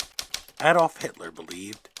Adolf Hitler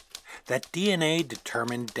believed that DNA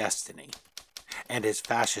determined destiny, and his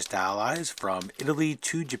fascist allies from Italy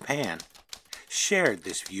to Japan shared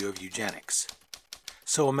this view of eugenics.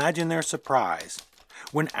 So imagine their surprise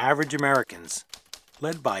when average Americans,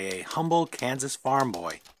 led by a humble Kansas farm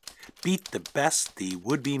boy, beat the best the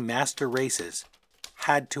would-be master races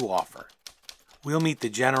had to offer. We'll meet the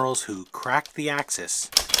generals who cracked the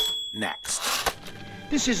Axis next.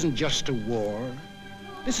 This isn't just a war.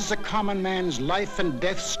 This is a common man's life and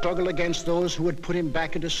death struggle against those who would put him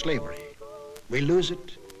back into slavery. We lose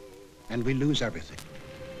it, and we lose everything.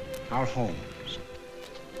 Our homes,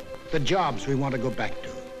 the jobs we want to go back to,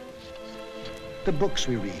 the books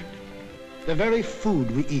we read, the very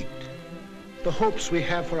food we eat, the hopes we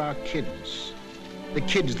have for our kids, the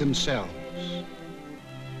kids themselves.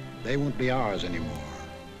 They won't be ours anymore.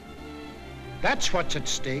 That's what's at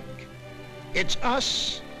stake. It's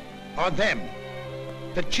us or them.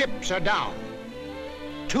 The chips are down.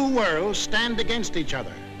 Two worlds stand against each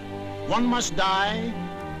other. One must die,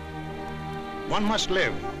 one must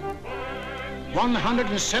live.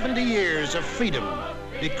 170 years of freedom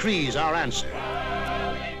decrees our answer.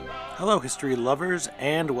 Hello, history lovers,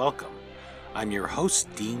 and welcome. I'm your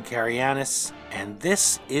host, Dean Karayanis, and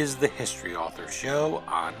this is the History Author Show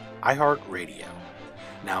on iHeartRadio.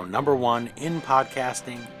 Now #1 in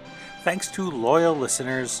podcasting, thanks to loyal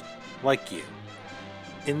listeners like you.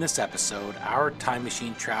 In this episode, our time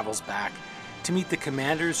machine travels back to meet the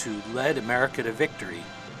commanders who led America to victory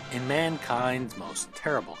in mankind's most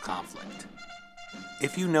terrible conflict.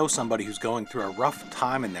 If you know somebody who's going through a rough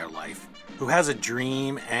time in their life, who has a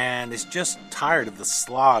dream and is just tired of the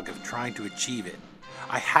slog of trying to achieve it,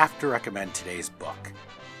 I have to recommend today's book.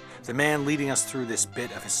 The man leading us through this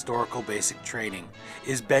bit of historical basic training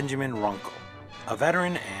is Benjamin Runkle, a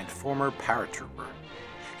veteran and former paratrooper.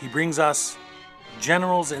 He brings us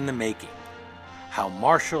Generals in the Making: How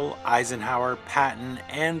Marshall, Eisenhower, Patton,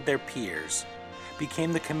 and their peers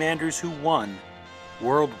became the commanders who won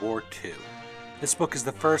World War II. This book is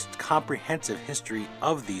the first comprehensive history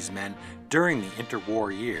of these men during the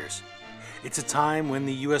interwar years. It's a time when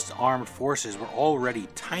the U.S. Armed Forces were already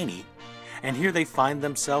tiny, and here they find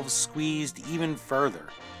themselves squeezed even further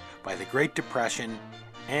by the Great Depression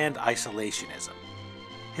and isolationism.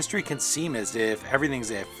 History can seem as if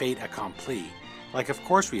everything's a fait accompli. Like, of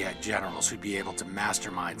course we had generals who'd be able to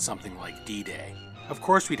mastermind something like D-Day. Of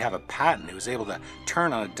course we'd have a Patton who was able to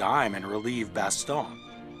turn on a dime and relieve Bastogne.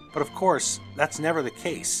 But of course, that's never the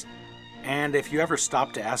case. And if you ever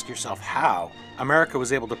stop to ask yourself how America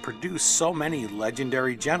was able to produce so many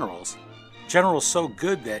legendary generals so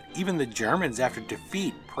good that even the Germans after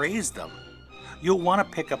defeat praised them, you'll want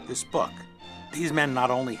to pick up this book. These men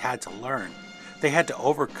not only had to learn, they had to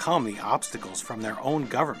overcome the obstacles from their own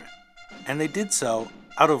government. And they did so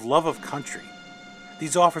out of love of country.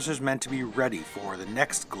 These officers meant to be ready for the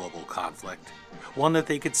next global conflict, one that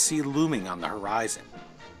they could see looming on the horizon.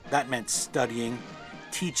 That meant studying,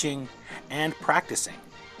 teaching, and practicing,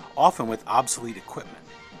 often with obsolete equipment.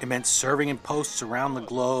 It meant serving in posts around the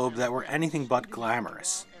globe that were anything but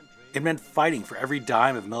glamorous. It meant fighting for every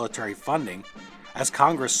dime of military funding as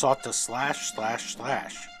Congress sought to slash.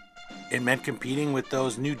 It meant competing with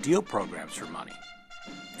those New Deal programs for money.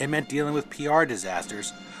 It meant dealing with PR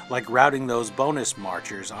disasters like routing those bonus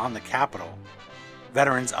marchers on the Capitol,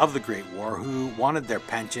 veterans of the Great War who wanted their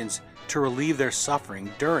pensions to relieve their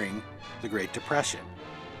suffering during the Great Depression.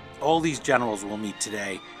 All these generals we'll meet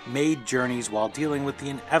today made journeys while dealing with the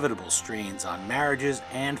inevitable strains on marriages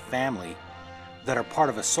and family that are part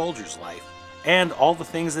of a soldier's life, and all the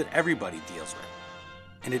things that everybody deals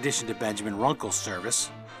with. In addition to Benjamin Runkle's service,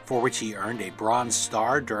 for which he earned a Bronze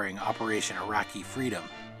Star during Operation Iraqi Freedom,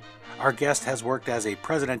 our guest has worked as a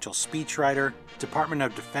presidential speechwriter, Department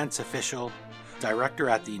of Defense official, director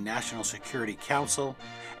at the National Security Council,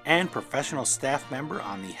 and professional staff member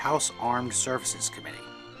on the House Armed Services Committee.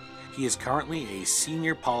 He is currently a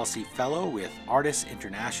senior policy fellow with Artis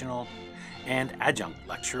International and adjunct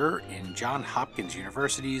lecturer in Johns Hopkins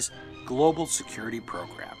University's Global Security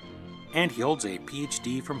Program. And he holds a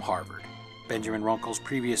PhD from Harvard. Benjamin Runkle's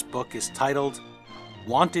previous book is titled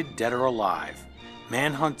Wanted Dead or Alive: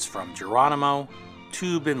 Manhunts from Geronimo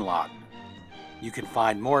to Bin Laden. You can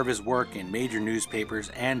find more of his work in major newspapers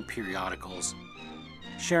and periodicals,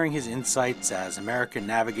 sharing his insights as America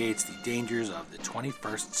navigates the dangers of the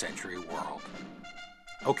 21st century world.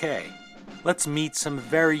 Okay, let's meet some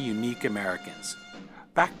very unique Americans,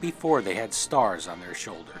 back before they had stars on their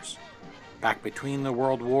shoulders, back between the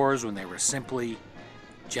world wars when they were simply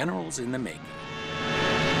generals in the making.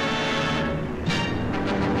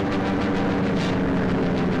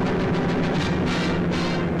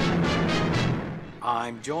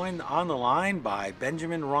 I'm joined on the line by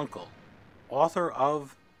Benjamin Runkle, author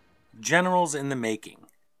of Generals in the Making: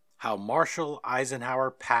 How Marshall, Eisenhower,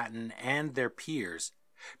 Patton, and their peers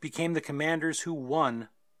became the commanders who won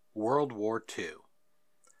World War II.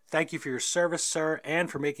 Thank you for your service, sir, and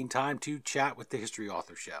for making time to chat with the History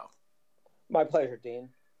Author Show. My pleasure,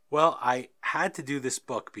 Dean. Well, I had to do this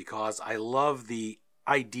book because I love the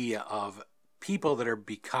idea of people that are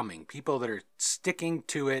becoming, people that are sticking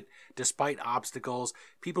to it despite obstacles,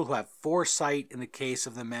 people who have foresight in the case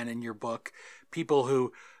of the men in your book, people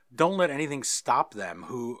who don't let anything stop them,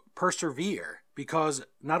 who persevere, because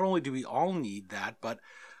not only do we all need that, but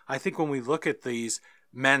I think when we look at these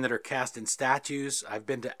men that are cast in statues, I've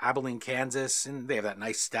been to Abilene, Kansas, and they have that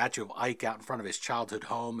nice statue of Ike out in front of his childhood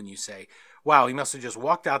home, and you say, wow, he must have just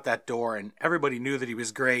walked out that door and everybody knew that he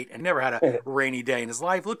was great and never had a rainy day in his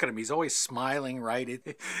life. Look at him. He's always smiling, right?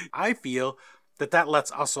 I feel that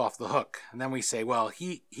lets us off the hook. And then we say, well,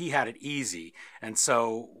 he had it easy. And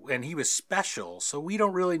he was special. So we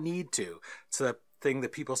don't really need to. It's the thing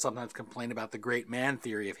that people sometimes complain about, the great man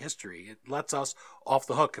theory of history. It lets us off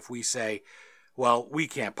the hook if we say, well, we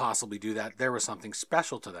can't possibly do that. There was something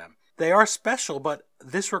special to them. They are special, but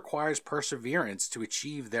this requires perseverance to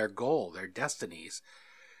achieve their goal, their destinies.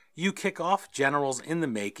 You kick off Generals in the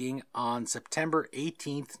Making on September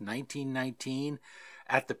 18th, 1919,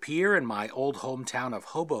 at the pier in my old hometown of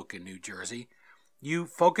Hoboken, New Jersey. You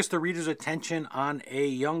focus the reader's attention on a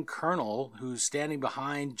young colonel who's standing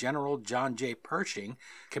behind General John J. Pershing,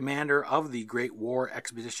 commander of the Great War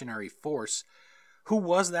Expeditionary Force. Who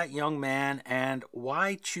was that young man, and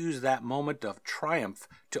why choose that moment of triumph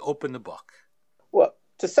to open the book? Well,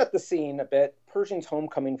 to set the scene a bit, Pershing's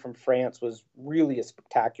homecoming from France was really a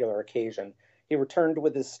spectacular occasion. He returned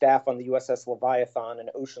with his staff on the USS Leviathan,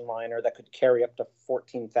 an ocean liner that could carry up to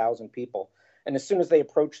 14,000 people. And as soon as they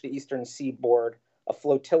approached the eastern seaboard, a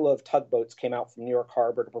flotilla of tugboats came out from New York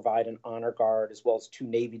Harbor to provide an honor guard, as well as 2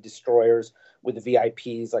 Navy destroyers with the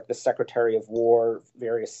VIPs like the Secretary of War,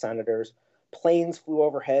 various senators. Planes flew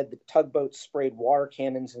overhead, the tugboats sprayed water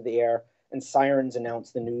cannons into the air, and sirens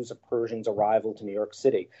announced the news of Pershing's arrival to New York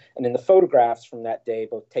City. And in the photographs from that day,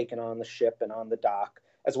 both taken on the ship and on the dock,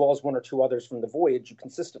 as well as 1 or 2 others from the voyage, you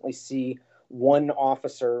consistently see one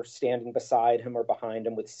officer standing beside him or behind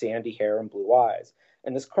him with sandy hair and blue eyes.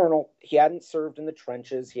 And this colonel, he hadn't served in the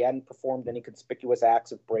trenches, he hadn't performed any conspicuous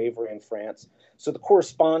acts of bravery in France, so the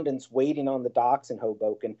correspondents waiting on the docks in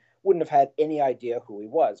Hoboken wouldn't have had any idea who he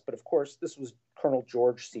was. But of course, this was Colonel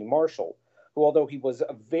George C. Marshall, who, although he was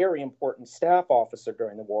a very important staff officer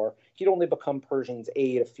during the war, he'd only become Pershing's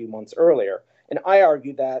aide a few months earlier. And I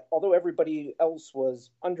argue that, although everybody else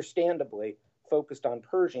was understandably focused on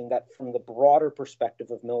Pershing, that from the broader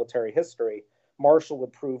perspective of military history, Marshall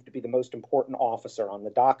would prove to be the most important officer on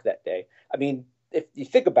the dock that day. I mean, if you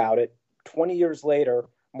think about it, 20 years later,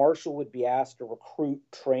 Marshall would be asked to recruit,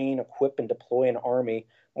 train, equip, and deploy an army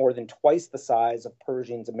more than twice the size of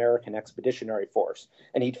Pershing's American Expeditionary Force.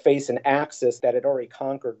 And he'd face an Axis that had already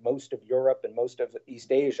conquered most of Europe and most of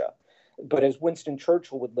East Asia. But as Winston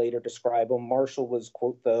Churchill would later describe him, Marshall was,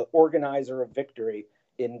 quote, the organizer of victory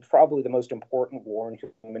in probably the most important war in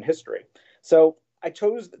human history. So I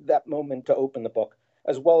chose that moment to open the book,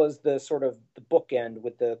 as well as the sort of the bookend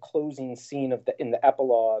with the closing scene in the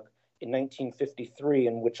epilogue in 1953,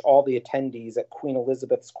 in which all the attendees at Queen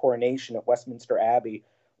Elizabeth's coronation at Westminster Abbey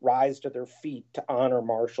rise to their feet to honor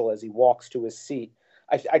Marshall as he walks to his seat.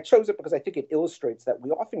 I chose it because I think it illustrates that we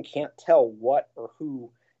often can't tell what or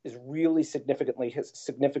who is really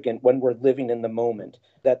significant when we're living in the moment,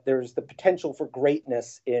 that there's the potential for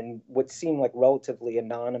greatness in what seem like relatively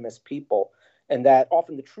anonymous people, and that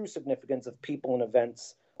often the true significance of people and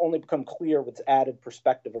events only become clear with added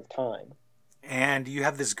perspective of time. And you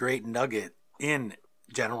have this great nugget in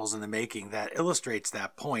Generals in the Making that illustrates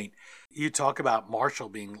that point. You talk about Marshall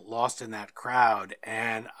being lost in that crowd,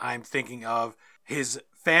 and I'm thinking of his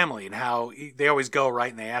family and how they always go,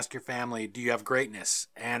 right, and they ask your family, do you have greatness?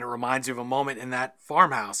 And it reminds you of a moment in that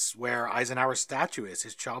farmhouse where Eisenhower's statue is,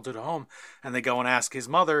 his childhood home, and they go and ask his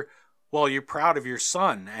mother, well, you're proud of your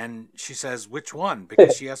son. And she says, which one?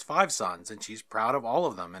 Because she has 5 sons, and she's proud of all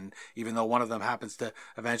of them. And even though one of them happens to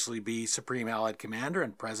eventually be Supreme Allied Commander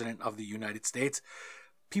and President of the United States,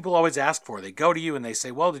 people always ask for it. They go to you and they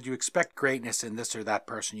say, well, did you expect greatness in this or that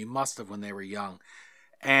person? You must have when they were young.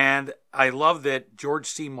 And I love that George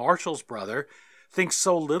C. Marshall's brother thinks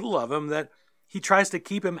so little of him that he tries to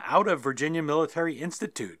keep him out of Virginia Military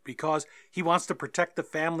Institute because he wants to protect the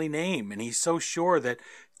family name. And he's so sure that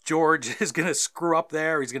George is going to screw up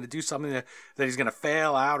there. He's going to do something that he's going to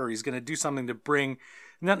fail out, or he's going to do something to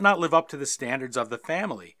not live up to the standards of the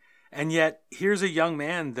family. And yet, here's a young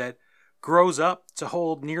man that grows up to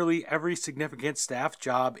hold nearly every significant staff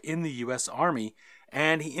job in the U.S. Army,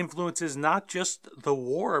 and he influences not just the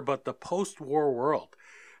war, but the post-war world.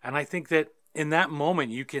 And I think that in that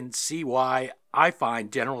moment, you can see why I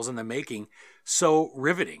find Generals in the Making so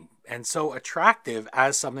riveting and so attractive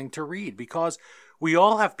as something to read, because we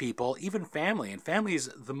all have people, even family, and family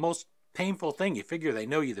is the most painful thing. You figure they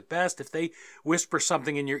know you the best. If they whisper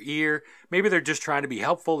something in your ear, maybe they're just trying to be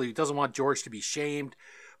helpful. He doesn't want George to be shamed.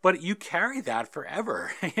 But you carry that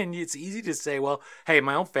forever. And it's easy to say, well, hey,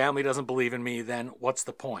 my own family doesn't believe in me, then what's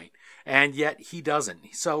the point? And yet he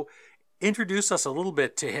doesn't. So introduce us a little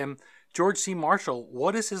bit to him. George C. Marshall,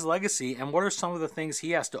 what is his legacy, and what are some of the things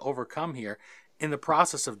he has to overcome here in the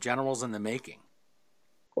process of Generals in the Making?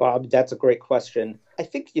 Well, that's a great question. I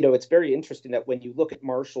think, it's very interesting that when you look at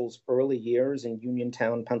Marshall's early years in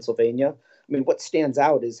Uniontown, Pennsylvania, what stands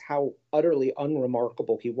out is how utterly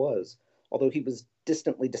unremarkable he was. Although he was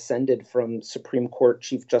distantly descended from Supreme Court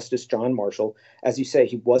Chief Justice John Marshall, as you say,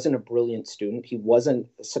 he wasn't a brilliant student. He wasn't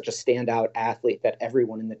such a standout athlete that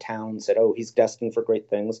everyone in the town said, oh, he's destined for great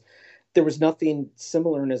things. There was nothing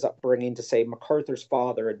similar in his upbringing to say MacArthur's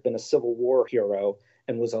father had been a Civil War hero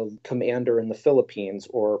and was a commander in the Philippines,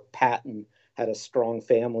 or Patton had a strong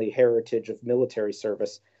family heritage of military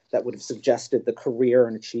service that would have suggested the career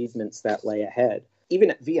and achievements that lay ahead. Even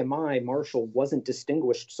at VMI, Marshall wasn't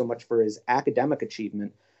distinguished so much for his academic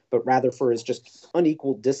achievement, but rather for his just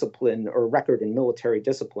unequal discipline or record in military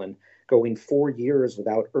discipline, going 4 years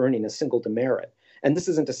without earning a single demerit. And this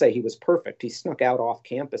isn't to say he was perfect. He snuck out off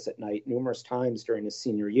campus at night numerous times during his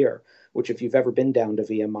senior year, which if you've ever been down to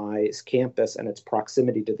VMI's campus and its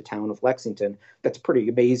proximity to the town of Lexington, that's pretty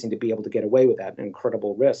amazing to be able to get away with that, an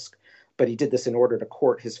incredible risk. But he did this in order to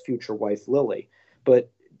court his future wife, Lily.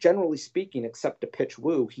 But generally speaking, except to pitch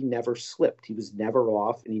woo, he never slipped. He was never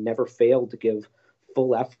off, and he never failed to give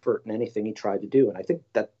full effort in anything he tried to do. And I think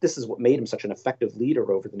that this is what made him such an effective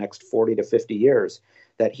leader over the next 40 to 50 years,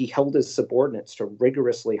 that he held his subordinates to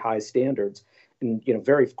rigorously high standards and,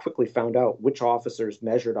 very quickly found out which officers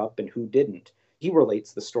measured up and who didn't. He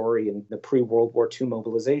relates the story in the pre-World War II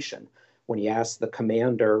mobilization when he asked the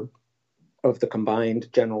commander of the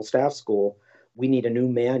combined General Staff School, we need a new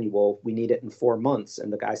manual. We need it in 4 months.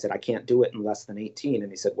 And the guy said, I can't do it in less than 18.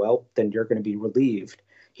 And he said, well, then you're going to be relieved.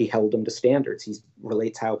 He held him to standards. He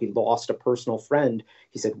relates how he lost a personal friend.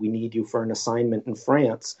 He said, we need you for an assignment in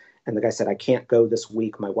France. And the guy said, I can't go this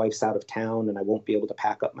week. My wife's out of town and I won't be able to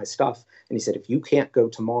pack up my stuff. And he said, if you can't go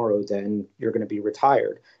tomorrow, then you're going to be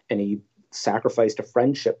retired. And he sacrificed a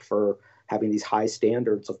friendship for having these high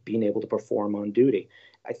standards of being able to perform on duty.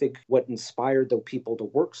 I think what inspired the people to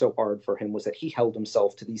work so hard for him was that he held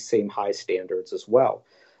himself to these same high standards as well.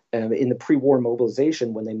 In the pre-war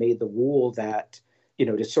mobilization, when they made the rule that,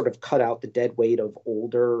 to sort of cut out the dead weight of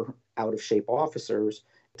older, out-of-shape officers,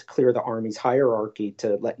 to clear the Army's hierarchy,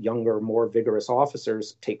 to let younger, more vigorous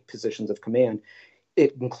officers take positions of command,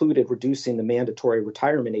 it included reducing the mandatory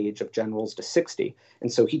retirement age of generals to 60.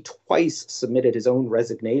 And so he twice submitted his own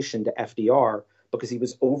resignation to FDR because he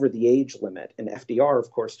was over the age limit. And FDR,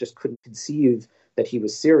 of course, just couldn't conceive that he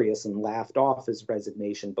was serious and laughed off his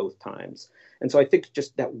resignation both times. And so I think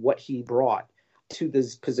just that what he brought to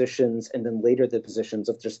these positions and then later the positions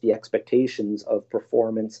of just the expectations of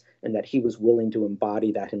performance, and that he was willing to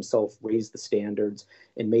embody that himself, raise the standards,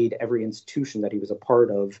 and made every institution that he was a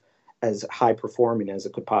part of as high performing as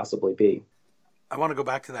it could possibly be. I want to go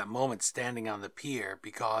back to that moment standing on the pier,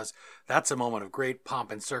 because that's a moment of great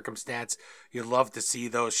pomp and circumstance. You love to see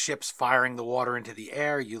those ships firing the water into the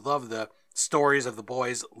air. You love the stories of the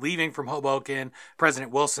boys leaving from Hoboken.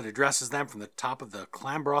 President Wilson addresses them from the top of the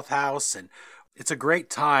Clambroth House, and it's a great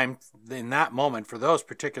time in that moment for those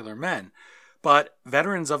particular men. But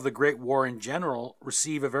veterans of the Great War in general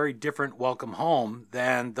receive a very different welcome home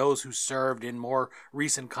than those who served in more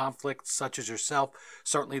recent conflicts, such as yourself,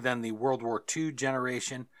 certainly than the World War II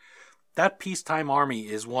generation. That peacetime army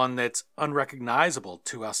is one that's unrecognizable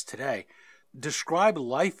to us today. Describe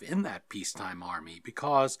life in that peacetime army,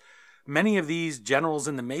 because many of these generals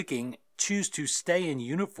in the making choose to stay in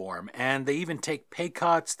uniform, and they even take pay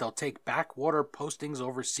cuts. They'll take backwater postings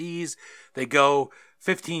overseas. They go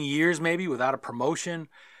 15 years maybe without a promotion.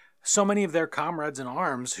 So many of their comrades in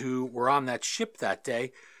arms who were on that ship that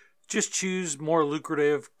day just choose more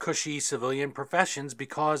lucrative, cushy civilian professions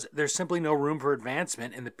because there's simply no room for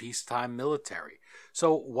advancement in the peacetime military.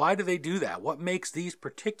 So why do they do that? What makes these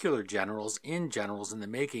particular generals in the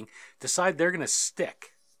making decide they're going to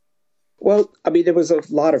stick? Well, there was a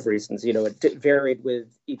lot of reasons. It varied with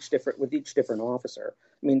each different officer.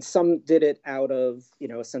 I mean, some did it out of,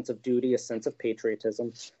 a sense of duty, a sense of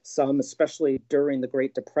patriotism. Some, especially during the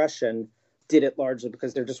Great Depression, did it largely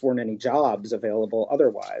because there just weren't any jobs available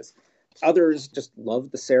otherwise. Others just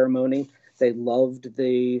loved the ceremony. They loved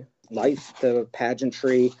the life, the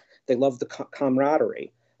pageantry. They loved the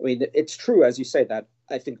camaraderie. I mean, it's true, as you say, that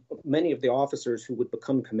I think many of the officers who would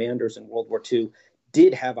become commanders in World War II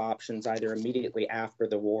did have options either immediately after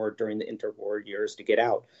the war, during the interwar years, to get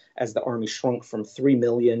out, as the Army shrunk from 3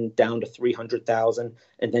 million down to 300,000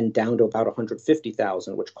 and then down to about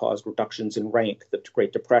 150,000, which caused reductions in rank. The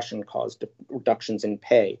Great Depression caused reductions in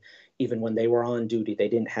pay. Even when they were on duty, they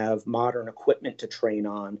didn't have modern equipment to train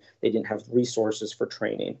on. They didn't have resources for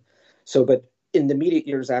training. But in the immediate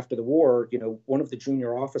years after the war, one of the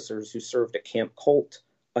junior officers who served at Camp Colt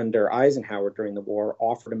under Eisenhower during the war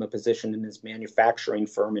offered him a position in his manufacturing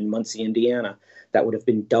firm in Muncie, Indiana, that would have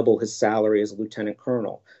been double his salary as a lieutenant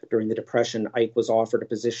colonel. During the Depression, Ike was offered a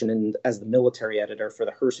position as the military editor for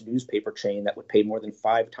the Hearst newspaper chain that would pay more than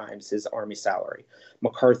 5 times his Army salary.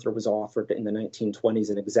 MacArthur was offered in the 1920s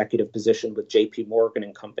an executive position with J.P. Morgan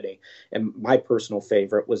and Company. And my personal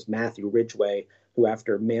favorite was Matthew Ridgway, who,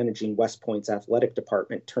 after managing West Point's athletic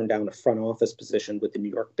department, turned down a front office position with the New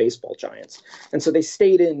York Baseball Giants. And so they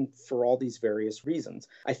stayed in for all these various reasons.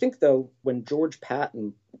 I think, though, when George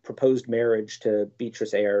Patton proposed marriage to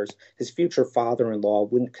Beatrice Ayres, his future father-in-law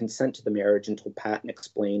wouldn't consent to the marriage until Patton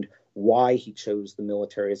explained why he chose the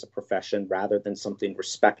military as a profession rather than something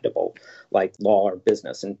respectable like law or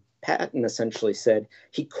business. And Patton essentially said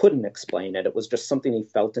he couldn't explain it. It was just something he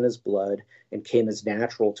felt in his blood and came as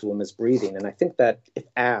natural to him as breathing. And I think that if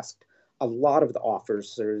asked, a lot of the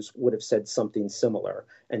officers would have said something similar,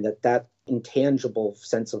 and that intangible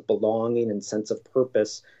sense of belonging and sense of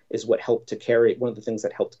purpose is what helped to carry, one of the things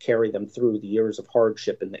that helped carry them through the years of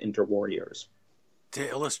hardship in the interwar years. To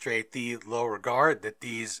illustrate the low regard that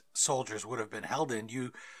these soldiers would have been held in,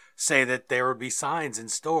 you say that there would be signs in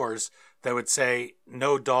stores that would say,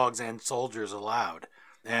 "No dogs and soldiers allowed."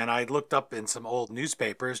 And I looked up in some old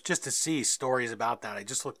newspapers just to see stories about that. I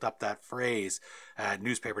just looked up that phrase at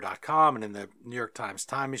newspaper.com and in the New York Times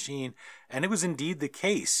Time Machine, and it was indeed the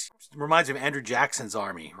case. It reminds me of Andrew Jackson's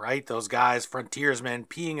army, right? Those guys, frontiersmen,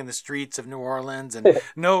 peeing in the streets of New Orleans, and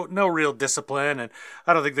no real discipline. And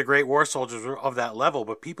I don't think the great war soldiers were of that level,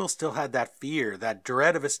 but people still had that fear, that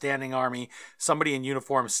dread of a standing army. Somebody in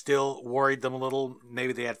uniform still worried them a little.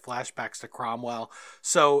 Maybe they had flashbacks to Cromwell.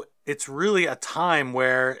 So it's really a time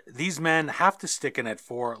where these men have to stick in it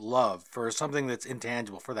for love, for something that's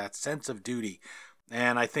intangible, for that sense of duty.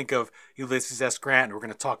 And I think of Ulysses S. Grant, we're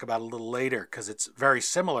going to talk about a little later, because it's very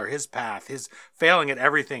similar, his path, his failing at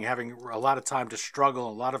everything, having a lot of time to struggle,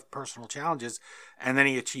 a lot of personal challenges, and then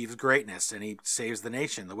he achieves greatness, and he saves the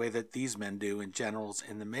nation the way that these men do in Generals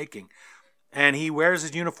in the Making. And he wears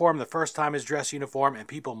his uniform, the first time his dress uniform, and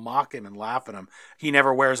people mock him and laugh at him. He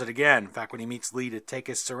never wears it again. In fact, when he meets Lee to take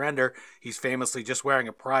his surrender, he's famously just wearing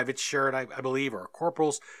a private shirt, I believe, or a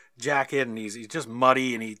corporal's jacket, and he's just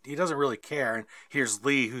muddy, and he doesn't really care. And here's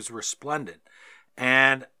Lee, who's resplendent.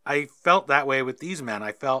 And I felt that way with these men.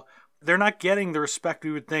 I felt they're not getting the respect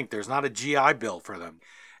we would think. There's not a GI Bill for them.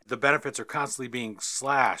 The benefits are constantly being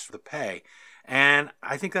slashed, the pay. And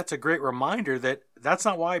I think that's a great reminder that that's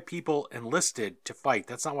not why people enlisted to fight.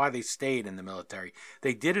 That's not why they stayed in the military.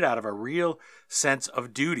 They did it out of a real sense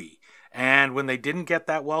of duty. And when they didn't get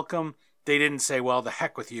that welcome, they didn't say, well, the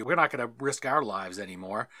heck with you. We're not going to risk our lives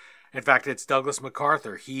anymore. In fact, it's Douglas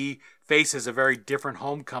MacArthur. He faces a very different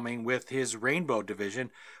homecoming with his Rainbow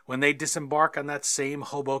Division when they disembark on that same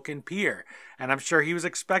Hoboken pier. And I'm sure he was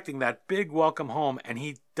expecting that big welcome home, and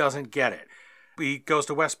he doesn't get it. He goes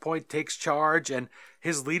to West Point, takes charge, and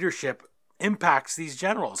his leadership impacts these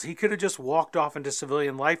generals. He could have just walked off into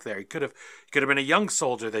civilian life there. He could have been a young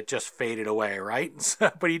soldier that just faded away, right?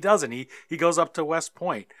 But he doesn't. He goes up to West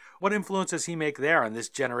Point. What influence does he make there on this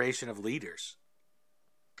generation of leaders?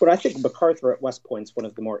 But I think MacArthur at West Point is one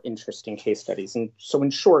of the more interesting case studies. And so in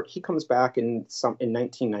short, he comes back in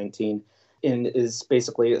 1919 and is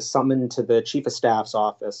basically summoned to the Chief of Staff's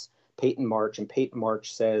office, Peyton March, and Peyton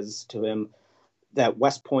March says to him that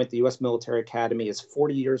West Point, the U.S. Military Academy, is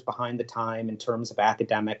 40 years behind the time in terms of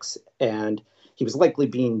academics, and he was likely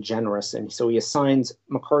being generous. And so he assigns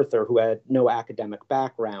MacArthur, who had no academic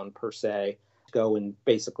background per se, to go and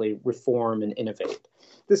basically reform and innovate.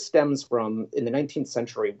 This stems from, in the 19th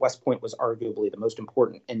century, West Point was arguably the most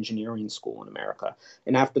important engineering school in America.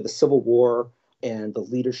 And after the Civil War and the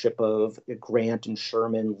leadership of Grant and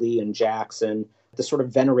Sherman, Lee and Jackson, the sort of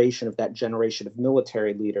veneration of that generation of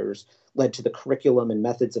military leaders led to the curriculum and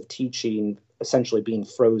methods of teaching essentially being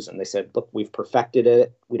frozen. They said, look, we've perfected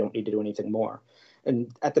it. We don't need to do anything more.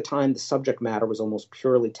 And at the time, the subject matter was almost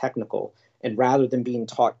purely technical. And rather than being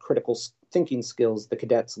taught critical thinking skills, the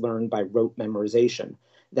cadets learned by rote memorization.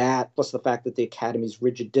 That, plus the fact that the Academy's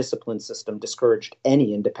rigid discipline system discouraged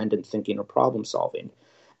any independent thinking or problem solving.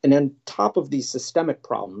 And on top of these systemic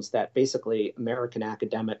problems that basically American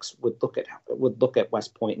academics would look at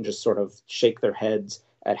West Point and just sort of shake their heads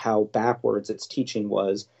at how backwards its teaching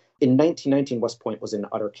was. In 1919, West Point was in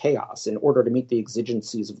utter chaos. In order to meet the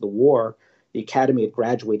exigencies of the war, the Academy had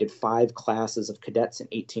graduated 5 classes of cadets in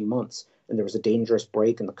 18 months, and there was a dangerous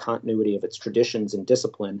break in the continuity of its traditions and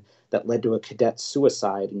discipline that led to a cadet's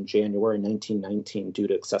suicide in January 1919 due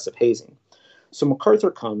to excessive hazing. So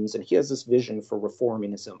MacArthur comes and he has this vision for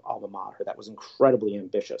reforming his alma mater that was incredibly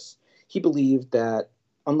ambitious. He believed that,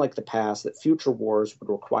 unlike the past, that future wars would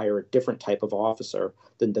require a different type of officer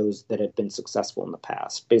than those that had been successful in the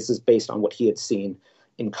past, based on what he had seen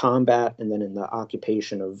in combat and then in the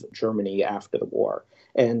occupation of Germany after the war.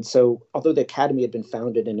 And so, although the Academy had been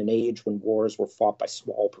founded in an age when wars were fought by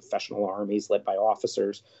small professional armies led by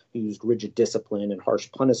officers who used rigid discipline and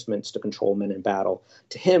harsh punishments to control men in battle,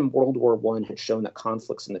 to him, World War I had shown that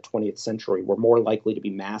conflicts in the 20th century were more likely to be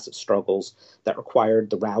massive struggles that required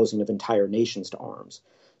the rousing of entire nations to arms.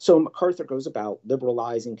 So MacArthur goes about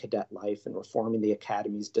liberalizing cadet life and reforming the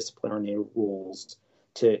Academy's disciplinary rules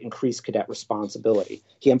to increase cadet responsibility.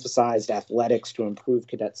 He emphasized athletics to improve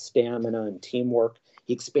cadet stamina and teamwork.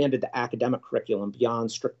 He expanded the academic curriculum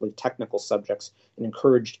beyond strictly technical subjects and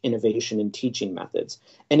encouraged innovation in teaching methods.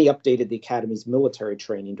 And he updated the Academy's military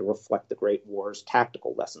training to reflect the Great War's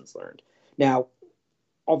tactical lessons learned. Now,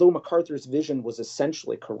 although MacArthur's vision was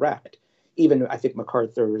essentially correct, even I think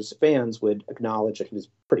MacArthur's fans would acknowledge that he was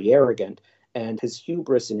pretty arrogant, and his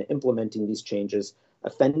hubris in implementing these changes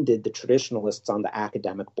offended the traditionalists on the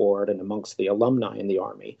academic board and amongst the alumni in the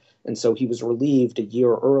Army. And so he was relieved a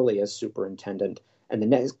year early as superintendent, and the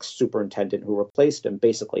next superintendent who replaced him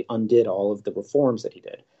basically undid all of the reforms that he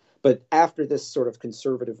did. But after this sort of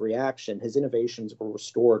conservative reaction, his innovations were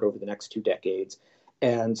restored over the next 2 decades,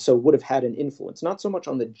 and so would have had an influence, not so much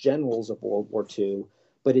on the generals of World War II,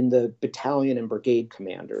 but in the battalion and brigade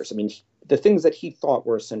commanders. I mean, the things that he thought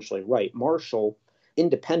were essentially right. Marshall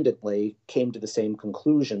independently came to the same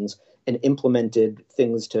conclusions and implemented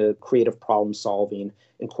things to creative problem solving,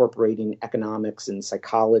 incorporating economics and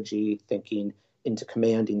psychology thinking into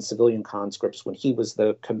commanding civilian conscripts when he was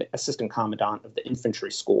the assistant commandant of the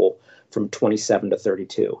infantry school from 27 to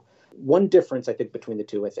 32. One difference, I think, between the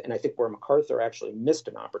two, and I think where MacArthur actually missed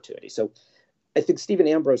an opportunity. So I think Stephen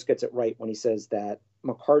Ambrose gets it right when he says that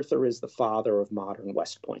MacArthur is the father of modern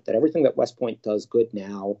West Point, that everything that West Point does good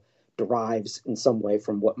now derives in some way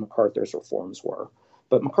from what MacArthur's reforms were.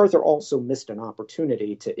 But MacArthur also missed an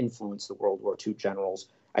opportunity to influence the World War II generals,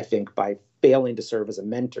 I think, by failing to serve as a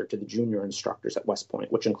mentor to the junior instructors at West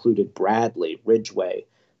Point, which included Bradley, Ridgway,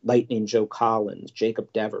 Lightning Joe Collins,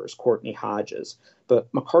 Jacob Devers, Courtney Hodges.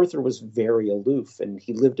 But MacArthur was very aloof, and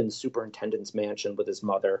he lived in the superintendent's mansion with his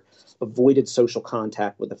mother, avoided social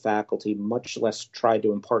contact with the faculty, much less tried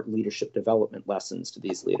to impart leadership development lessons to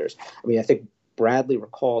these leaders. I mean, I think Bradley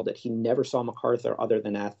recalled that he never saw MacArthur other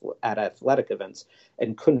than at athletic events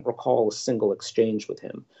and couldn't recall a single exchange with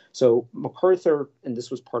him. So MacArthur, and this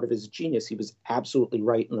was part of his genius, he was absolutely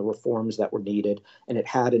right in the reforms that were needed, and it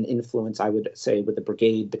had an influence, I would say, with the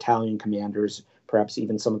brigade, battalion commanders, perhaps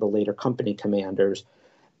even some of the later company commanders.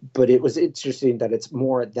 But it was interesting that it's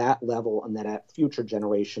more at that level and that at future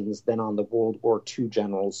generations than on the World War II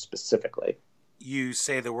generals specifically. You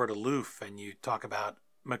say the word aloof, and you talk about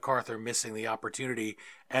MacArthur missing the opportunity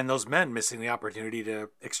and those men missing the opportunity to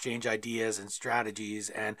exchange ideas and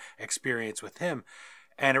strategies and experience with him.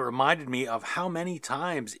 And it reminded me of how many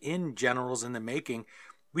times in Generals in the Making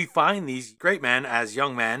we find these great men as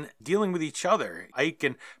young men dealing with each other. Ike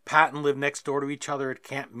and Patton lived next door to each other at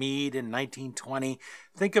Camp Meade in 1920.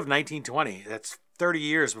 Think of 1920. That's 30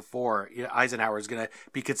 years before Eisenhower is going to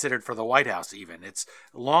be considered for the White House even. It's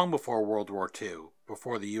long before World War II,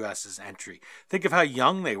 before the U.S.'s entry. Think of how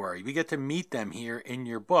young they were. We get to meet them here in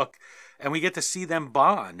your book, and we get to see them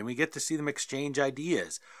bond, and we get to see them exchange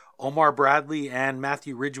ideas. Omar Bradley and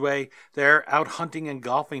Matthew Ridgway, they're out hunting and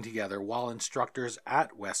golfing together while instructors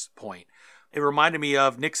at West Point. It reminded me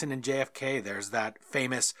of Nixon and JFK. There's that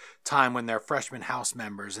famous time when they're freshman House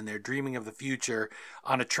members and they're dreaming of the future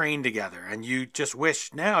on a train together. And you just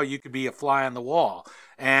wish now you could be a fly on the wall.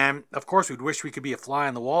 And of course, we'd wish we could be a fly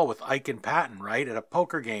on the wall with Ike and Patton, right? At a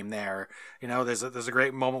poker game there. You know, there's a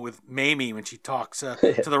great moment with Mamie when she talks to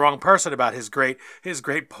the wrong person about his great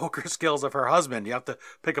poker skills of her husband. You have to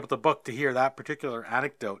pick up the book to hear that particular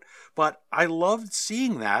anecdote. But I loved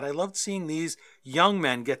seeing that. I loved seeing these young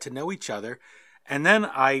men get to know each other. And then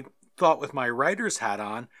I thought with my writer's hat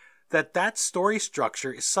on that story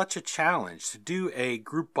structure is such a challenge. To do a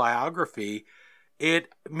group biography,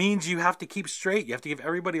 it means you have to keep straight. You have to give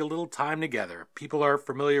everybody a little time together. People are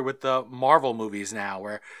familiar with the Marvel movies now,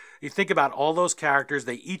 where you think about all those characters,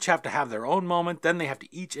 they each have to have their own moment, then they have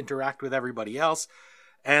to each interact with everybody else.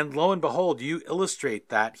 And lo and behold, you illustrate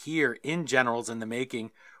that here in Generals in the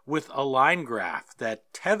Making with a line graph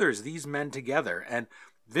that tethers these men together. And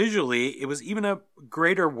visually, it was even a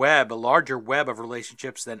greater web, a larger web of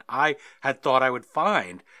relationships than I had thought I would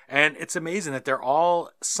find. And it's amazing that they're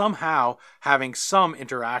all somehow having some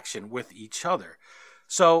interaction with each other.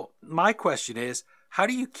 So my question is, how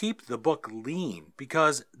do you keep the book lean?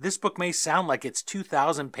 Because this book may sound like it's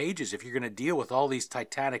 2,000 pages if you're going to deal with all these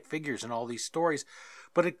titanic figures and all these stories,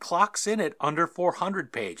 but it clocks in at under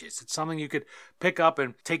 400 pages. It's something you could pick up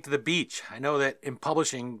and take to the beach. I know that in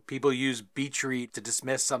publishing, people use beach read to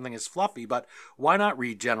dismiss something as fluffy, but why not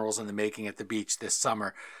read Generals in the Making at the beach this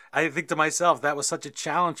summer? I think to myself, that was such a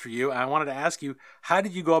challenge for you. And I wanted to ask you, how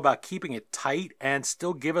did you go about keeping it tight and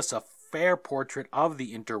still give us a fair portrait of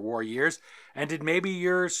the interwar years? And did maybe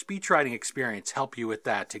your speechwriting experience help you with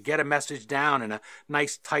that, to get a message down in a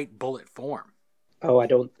nice, tight bullet form? Oh,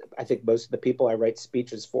 I think most of the people I write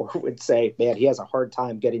speeches for would say, man, he has a hard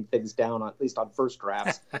time getting things down, at least on first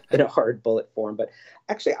drafts, in a hard bullet form. But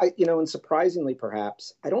actually, and surprisingly,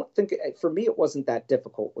 perhaps, I don't think, for me, it wasn't that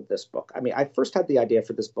difficult with this book. I mean, I first had the idea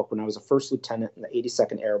for this book when I was a first lieutenant in the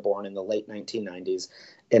 82nd Airborne in the late 1990s.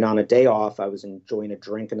 And on a day off, I was enjoying a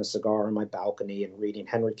drink and a cigar on my balcony and reading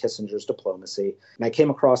Henry Kissinger's Diplomacy. And I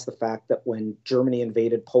came across the fact that when Germany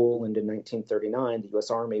invaded Poland in 1939, the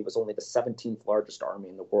U.S. Army was only the 17th largest army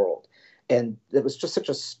in the world. And it was just such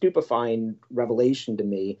a stupefying revelation to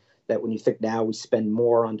me that when you think now we spend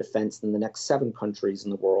more on defense than the next 7 countries in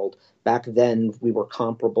the world, back then we were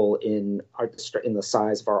comparable in the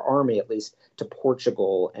size of our army, at least, to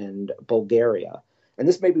Portugal and Bulgaria. And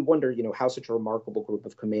this made me wonder, how such a remarkable group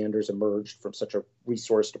of commanders emerged from such a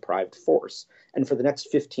resource-deprived force. And for the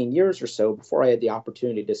next 15 years or so, before I had the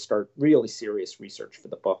opportunity to start really serious research for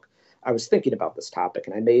the book, I was thinking about this topic,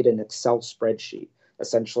 and I made an Excel spreadsheet,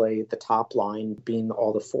 essentially the top line being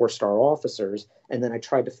all the 4-star officers, and then I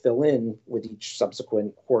tried to fill in with each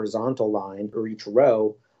subsequent horizontal line or each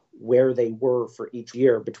row where they were for each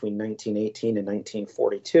year between 1918 and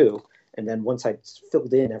 1942. And then once I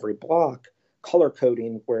filled in every block, color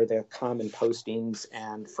coding where the common postings,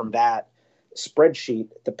 and from that spreadsheet,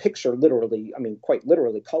 the picture literally, quite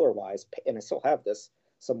literally color-wise, and I still have this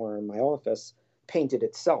somewhere in my office, painted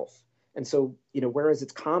itself. And so, whereas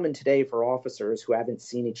it's common today for officers who haven't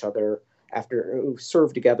seen each other who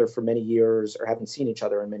served together for many years or haven't seen each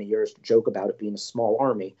other in many years to joke about it being a small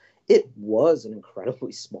army, it was an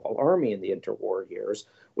incredibly small army in the interwar years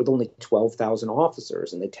with only 12,000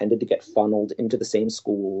 officers, and they tended to get funneled into the same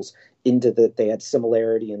schools, they had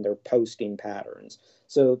similarity in their posting patterns.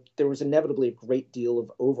 So there was inevitably a great deal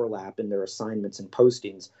of overlap in their assignments and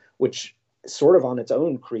postings, which sort of on its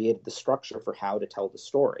own created the structure for how to tell the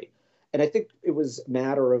story. And I think it was a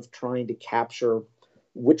matter of trying to capture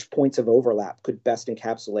which points of overlap could best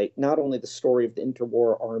encapsulate not only the story of the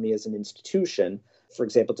interwar army as an institution, for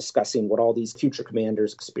example, discussing what all these future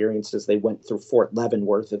commanders experienced as they went through Fort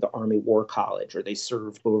Leavenworth of the Army War College, or they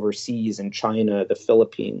served overseas in China, the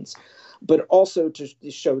Philippines, but also to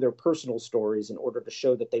show their personal stories in order to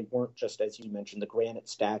show that they weren't just, as you mentioned, the granite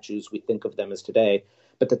statues we think of them as today,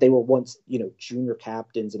 but that they were once, junior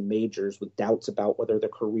captains and majors with doubts about whether their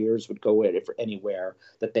careers would go anywhere,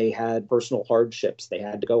 that they had personal hardships, they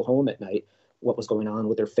had to go home at night, what was going on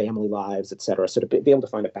with their family lives, et cetera. So to be able to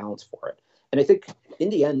find a balance for it. And I think in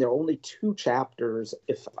the end, there are only 2 chapters.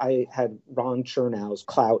 If I had Ron Chernow's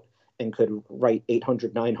clout and could write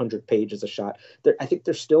 800, 900 pages a shot, I think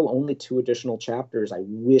there's still only 2 additional chapters. I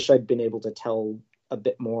wish I'd been able to tell a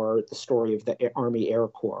bit more the story of the Army Air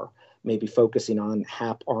Corps, maybe focusing on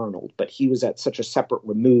Hap Arnold, but he was at such a separate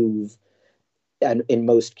remove. And in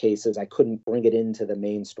most cases, I couldn't bring it into the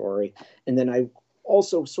main story. And then I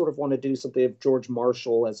also sort of want to do something of George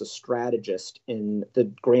Marshall as a strategist in the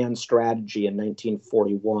Grand Strategy in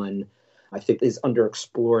 1941, I think is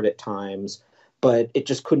underexplored at times, but it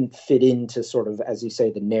just couldn't fit into sort of, as you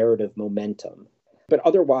say, the narrative momentum. But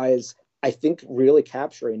otherwise, I think really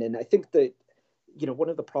capturing, and I think that, one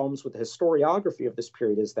of the problems with the historiography of this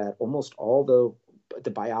period is that almost all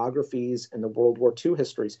the biographies and the World War II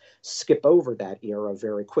histories skip over that era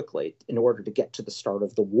very quickly in order to get to the start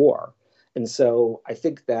of the war. And so I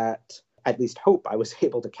think that, at least hope, I was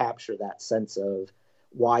able to capture that sense of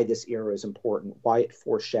why this era is important, why it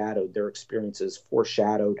foreshadowed their experiences,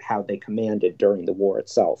 foreshadowed how they commanded during the war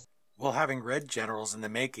itself. Well, having read Generals in the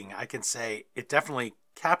Making, I can say it definitely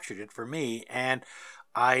captured it for me. And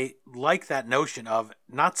I like that notion of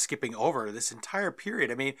not skipping over this entire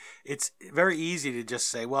period. I mean, it's very easy to just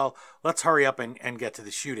say, well, let's hurry up and get to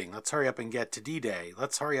the shooting. Let's hurry up and get to D-Day.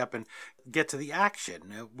 Let's hurry up and get to the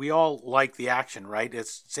action. We all like the action, right?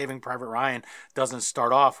 It's Saving Private Ryan doesn't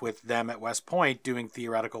start off with them at West Point doing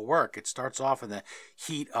theoretical work. It starts off in the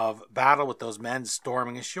heat of battle with those men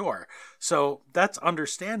storming ashore. So that's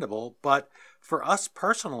understandable, but for us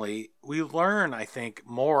personally, we learn, I think,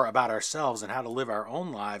 more about ourselves and how to live our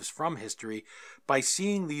own lives from history by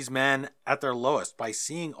seeing these men at their lowest, by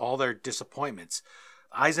seeing all their disappointments.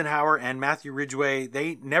 Eisenhower and Matthew Ridgway,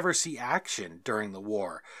 they never see action during the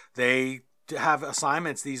war. They have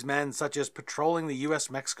assignments, these men, such as patrolling the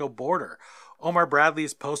U.S.-Mexico border. Omar Bradley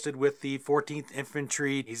is posted with the 14th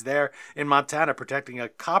Infantry. He's there in Montana protecting a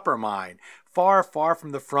copper mine. Far, far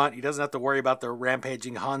from the front. He doesn't have to worry about the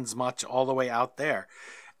rampaging Huns much all the way out there.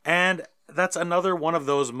 And that's another one of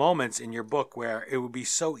those moments in your book where it would be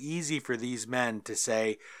so easy for these men to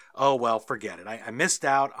say, oh, well, forget it. I missed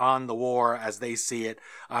out on the war as they see it.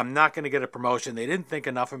 I'm not going to get a promotion. They didn't think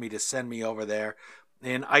enough of me to send me over there.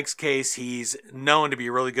 In Ike's case, he's known to be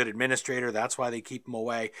a really good administrator. That's why they keep him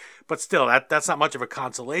away. But still, that's not much of a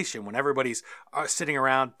consolation when everybody's sitting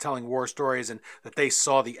around telling war stories and that they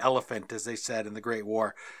saw the elephant, as they said, in the Great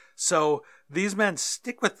War. So these men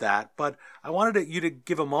stick with that. But I wanted you to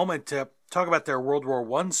give a moment to talk about their World War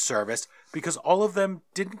I service, because all of them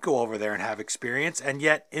didn't go over there and have experience. And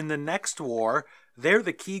yet in the next war, they're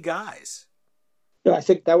the key guys. Yeah, I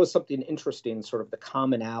think that was something interesting, sort of the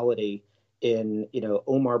commonality in,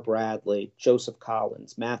 Omar Bradley, Joseph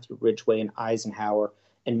Collins, Matthew Ridgway, and Eisenhower,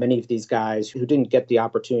 and many of these guys who didn't get the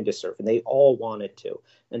opportunity to serve, and they all wanted to,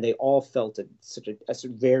 and they all felt a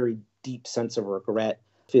very deep sense of regret,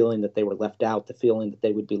 feeling that they were left out, the feeling that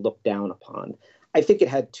they would be looked down upon. I think it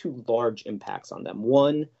had two large impacts on them.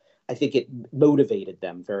 One, I think it motivated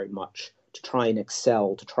them very much to try and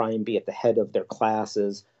excel, to try and be at the head of their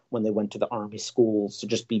classes when they went to the Army schools, to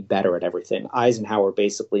just be better at everything. Eisenhower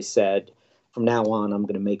basically said, from now on, I'm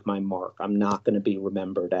going to make my mark. I'm not going to be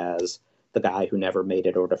remembered as the guy who never made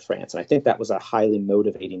it over to France. And I think that was a highly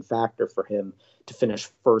motivating factor for him to finish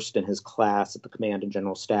first in his class at the Command and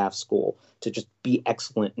General Staff School, to just be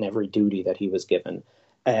excellent in every duty that he was given.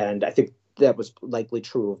 And I think that was likely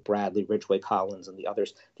true of Bradley, Ridgway, Collins, and the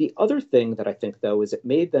others. The other thing that I think, though, is it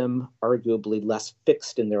made them arguably less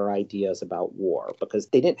fixed in their ideas about war, because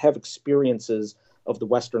they didn't have experiences of the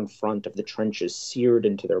Western Front, of the trenches, seared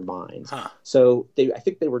into their minds. So I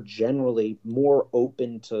think they were generally more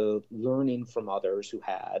open to learning from others who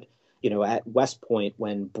had. At West Point,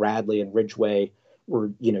 when Bradley and Ridgway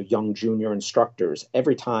were, young junior instructors,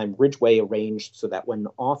 every time Ridgway arranged so that when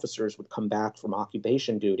officers would come back from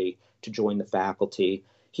occupation duty to join the faculty,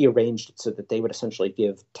 he arranged it so that they would essentially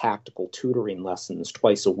give tactical tutoring lessons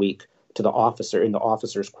twice a week to the officer in the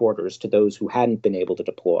officers' quarters, to those who hadn't been able to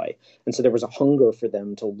deploy. And so there was a hunger for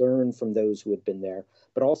them to learn from those who had been there.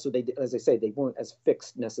 But also, they, as I say, they weren't as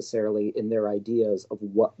fixed necessarily in their ideas of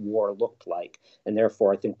what war looked like. And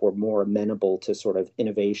therefore, I think were more amenable to sort of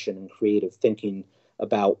innovation and creative thinking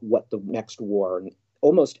about what the next war. And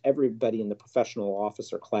almost everybody in the professional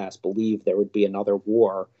officer class believed there would be another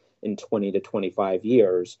war in 20 to 25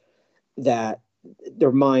 years, that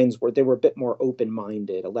their minds were a bit more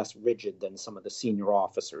open-minded, less rigid than some of the senior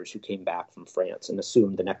officers who came back from France and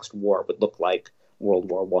assumed the next war would look like World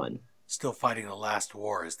War I. Still fighting the last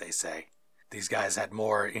war, as they say. These guys had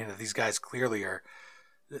more, these guys clearly are,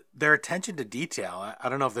 their attention to detail. I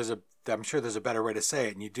don't know if I'm sure there's a better way to say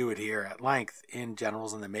it, and you do it here at length in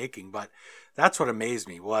Generals in the Making, but that's what amazed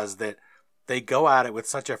me, was that they go at it with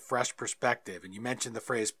such a fresh perspective. And you mentioned the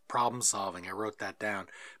phrase problem solving. I wrote that down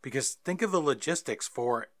because think of the logistics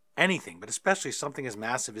for anything, but especially something as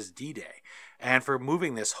massive as D-Day. And for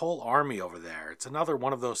moving this whole army over there, it's another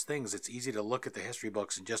one of those things. It's easy to look at the history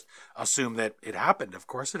books and just assume that it happened. Of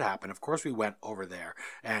course it happened. Of course we went over there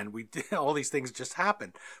and we did, all these things just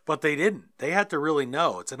happened, but they didn't. They had to really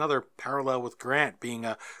know. It's another parallel with Grant being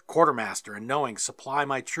a quartermaster and knowing supply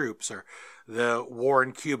my troops, or the war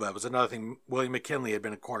in Cuba was another thing. William McKinley had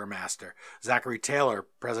been a quartermaster. Zachary Taylor,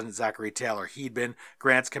 President Zachary Taylor, he'd been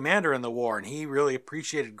Grant's commander in the war, and he really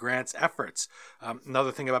appreciated Grant's efforts.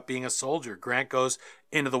 Another thing about being a soldier, Grant goes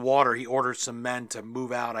into the water. He orders some men to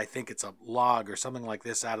move out. I think it's a log or something like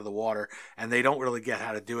this out of the water, and they don't really get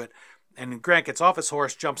how to do it. And Grant gets off his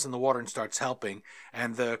horse, jumps in the water, and starts helping.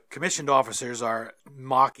 And the commissioned officers are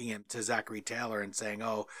mocking him to Zachary Taylor and saying,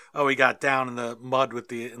 oh, he got down in the mud with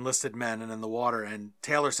the enlisted men and in the water. And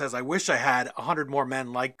Taylor says, I wish I had 100 more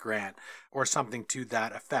men like Grant, or something to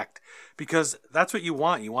that effect. Because that's what you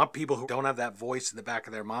want. You want people who don't have that voice in the back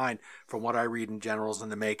of their mind, from what I read in Generals in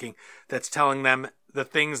the Making, that's telling them the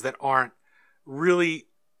things that aren't really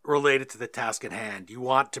related to the task at hand. You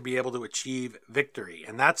want to be able to achieve victory,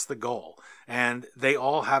 and that's the goal. And they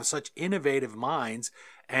all have such innovative minds,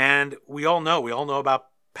 and we all know about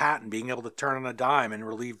Patton being able to turn on a dime and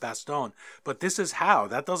relieve Bastogne. But this is how.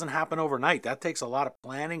 That doesn't happen overnight. That takes a lot of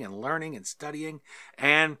planning and learning and studying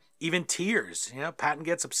and even tears. Patton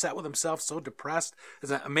gets upset with himself, so depressed.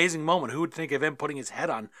 It's an amazing moment. Who would think of him putting his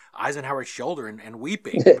head on Eisenhower's shoulder and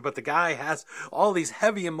weeping? But the guy has all these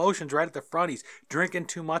heavy emotions right at the front. He's drinking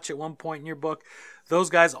too much at one point in your book.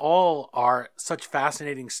 Those guys all are such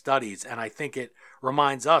fascinating studies, and I think it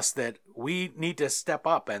reminds us that we need to step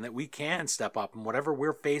up and that we can step up. And whatever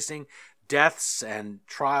we're facing, deaths and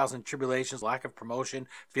trials and tribulations, lack of promotion,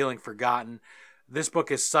 feeling forgotten, this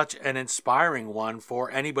book is such an inspiring one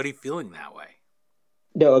for anybody feeling that way.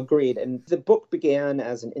 No, agreed. And the book began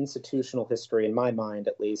as an institutional history, in my mind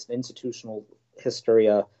at least, an institutional history,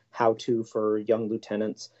 a how-to for young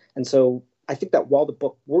lieutenants. And so I think that while the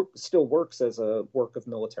book still works as a work of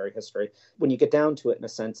military history, when you get down to it, in a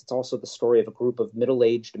sense, it's also the story of a group of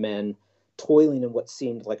middle-aged men toiling in what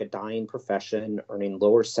seemed like a dying profession, earning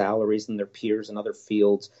lower salaries than their peers in other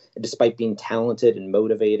fields, and despite being talented and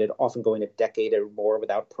motivated, often going a decade or more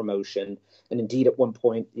without promotion. And indeed, at one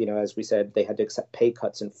point, as we said, they had to accept pay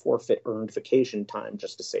cuts and forfeit earned vacation time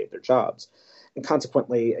just to save their jobs. And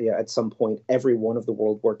consequently, at some point, every one of the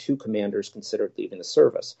World War II commanders considered leaving the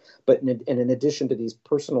service. But in addition to these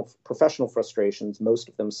professional frustrations, most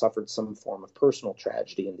of them suffered some form of personal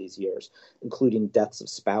tragedy in these years, including deaths of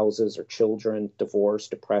spouses or children, divorce,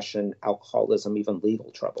 depression, alcoholism, even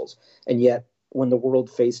legal troubles. And yet, when the world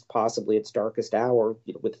faced possibly its darkest hour,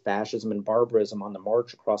 with fascism and barbarism on the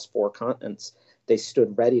march across 4 continents, they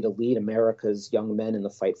stood ready to lead America's young men in the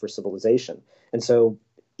fight for civilization. And so,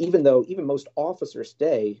 even most officers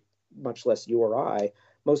today, much less you or I,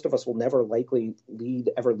 most of us will never likely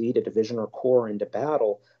ever lead a division or corps into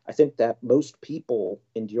battle. I think that most people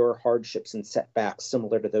endure hardships and setbacks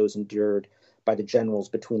similar to those endured by the generals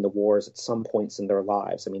between the wars at some points in their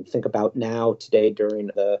lives. I mean, think about now, today, during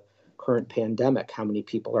the current pandemic, how many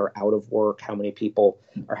people are out of work, how many people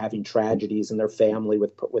are having tragedies in their family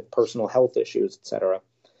with personal health issues, et cetera.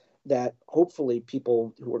 That hopefully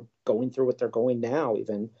people who are going through what they're going now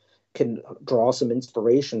even can draw some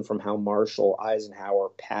inspiration from how Marshall, Eisenhower,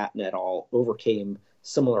 Patton et al. Overcame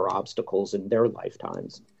similar obstacles in their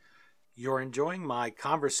lifetimes. You're enjoying my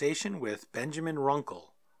conversation with Benjamin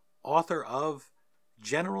Runkle, author of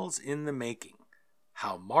Generals in the Making: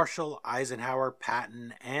 How Marshall, Eisenhower,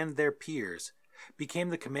 Patton, and their peers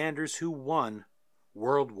became the commanders who won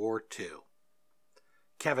World War II.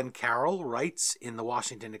 Kevin Carroll writes in the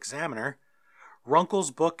Washington Examiner,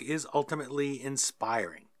 Runkle's book is ultimately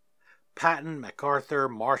inspiring. Patton, MacArthur,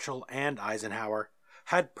 Marshall, and Eisenhower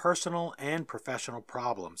had personal and professional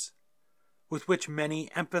problems, with which many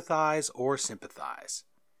empathize or sympathize.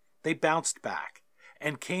 They bounced back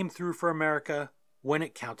and came through for America when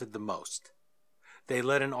it counted the most. They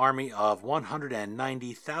led an army of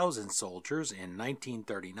 190,000 soldiers in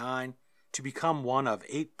 1939 to become one of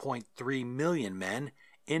 8.3 million men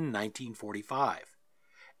in 1945,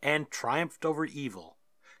 and triumphed over evil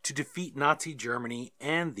to defeat Nazi Germany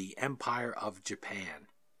and the Empire of Japan.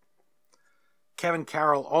 Kevin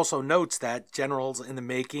Carroll also notes that Generals in the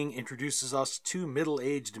Making introduces us to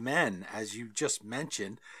middle-aged men, as you just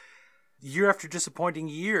mentioned. Year after disappointing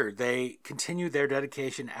year, they continue their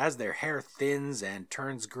dedication as their hair thins and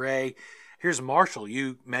turns gray. Here's Marshall.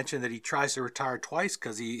 You mentioned that he tries to retire twice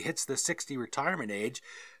because he hits the 60 retirement age.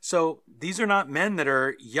 So these are not men that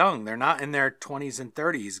are young. They're not in their 20s and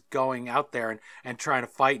 30s going out there and trying to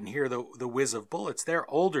fight and hear the whiz of bullets. They're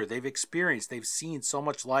older. They've experienced. They've seen so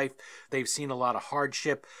much life. They've seen a lot of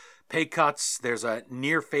hardship, pay cuts. There's a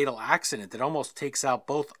near fatal accident that almost takes out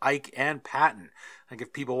both Ike and Patton. Like,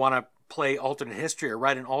 if people want to play alternate history or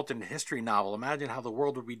write an alternate history novel, imagine how the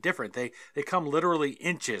world would be different. They come literally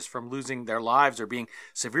inches from losing their lives or being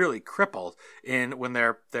severely crippled when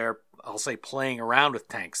they're I'll say playing around with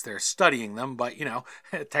tanks. They're studying them, but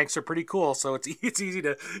tanks are pretty cool, so it's easy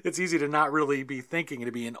to not really be thinking and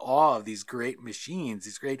to be in awe of these great machines,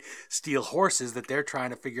 these great steel horses that they're trying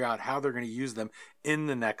to figure out how they're going to use them in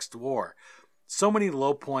the next war. So many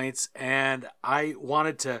low points, and I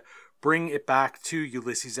wanted to bring it back to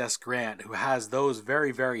Ulysses S. Grant, who has those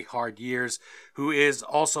very, very hard years, who is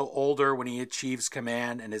also older when he achieves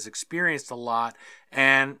command and has experienced a lot.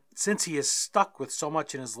 And since he is stuck with so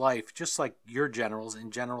much in his life, just like your generals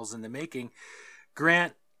and generals in the making,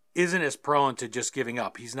 Grant isn't as prone to just giving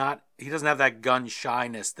up. He doesn't have that gun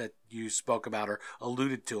shyness that you spoke about or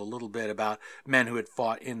alluded to a little bit about men who had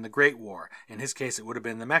fought in the Great War. In his case, it would have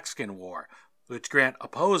been the Mexican War, which Grant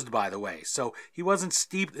opposed, by the way. So he wasn't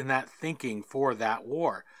steeped in that thinking for that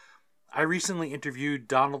war. I recently interviewed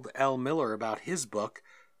Donald L. Miller about his book,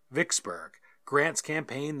 Vicksburg, Grant's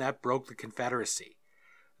Campaign That Broke the Confederacy.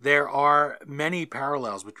 There are many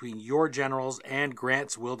parallels between your generals and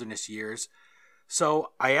Grant's wilderness years.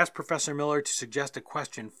 So I asked Professor Miller to suggest a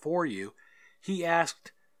question for you. He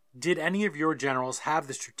asked, did any of your generals have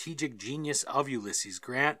the strategic genius of Ulysses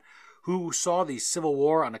Grant, who saw the Civil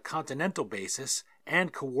War on a continental basis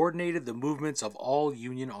and coordinated the movements of all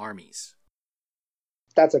Union armies?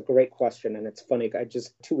 That's a great question, and it's funny. I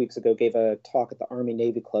just 2 weeks ago gave a talk at the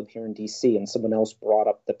Army-Navy Club here in D.C., and someone else brought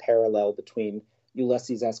up the parallel between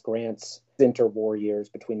Ulysses S. Grant's interwar years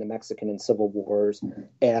between the Mexican and Civil Wars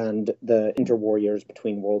and the interwar years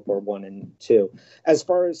between World War I and II. As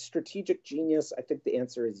far as strategic genius, I think the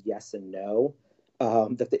answer is yes and no.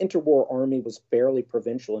 That the interwar army was fairly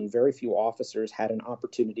provincial and very few officers had an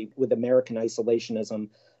opportunity with American isolationism,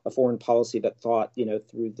 a foreign policy that thought,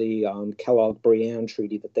 through the Kellogg-Briand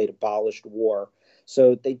Treaty that they'd abolished war.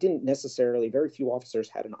 So they didn't necessarily, very few officers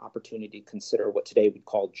had an opportunity to consider what today we'd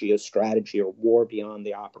call geostrategy or war beyond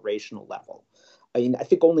the operational level. I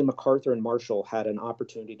think only MacArthur and Marshall had an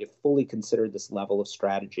opportunity to fully consider this level of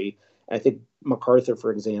strategy. I think MacArthur,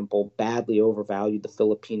 for example, badly overvalued the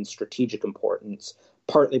Philippines' strategic importance,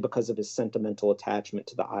 partly because of his sentimental attachment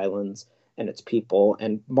to the islands and its people.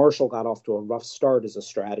 And Marshall got off to a rough start as a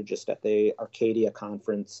strategist at the Arcadia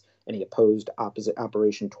Conference, and he opposed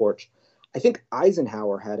Operation Torch. I think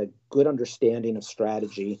Eisenhower had a good understanding of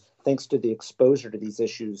strategy thanks to the exposure to these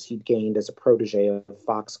issues he'd gained as a protege of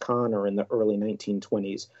Fox Connor in the early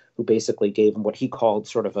 1920s, who basically gave him what he called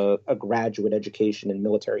sort of a graduate education in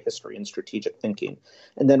military history and strategic thinking.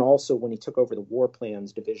 And then also when he took over the War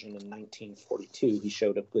Plans Division in 1942, he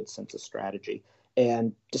showed a good sense of strategy.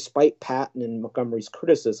 And despite Patton and Montgomery's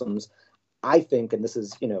criticisms, I think, and this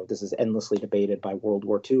is endlessly debated by World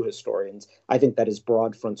War II historians, I think that his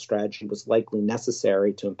broad front strategy was likely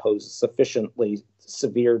necessary to impose a sufficiently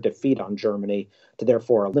severe defeat on Germany to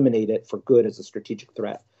therefore eliminate it for good as a strategic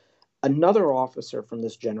threat. Another officer from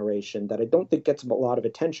this generation that I don't think gets a lot of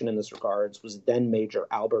attention in this regards was then Major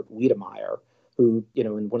Albert Wiedemeyer, who,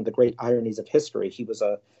 in one of the great ironies of history, he was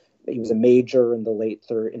a major in the late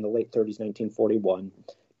 30s, 1941.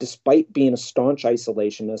 Despite being a staunch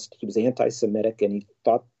isolationist, he was anti-Semitic, and he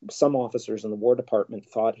thought some officers in the War Department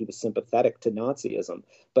thought he was sympathetic to Nazism.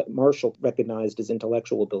 But Marshall recognized his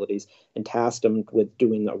intellectual abilities and tasked him with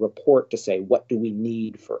doing a report to say, what do we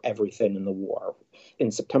need for everything in the war? In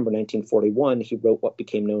September 1941, he wrote what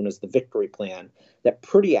became known as the Victory Plan that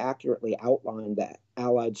pretty accurately outlined the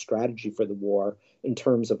Allied strategy for the war in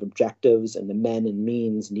terms of objectives and the men and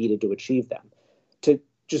means needed to achieve them. To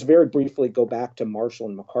just very briefly go back to Marshall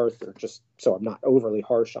and MacArthur, just so I'm not overly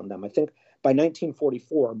harsh on them. I think by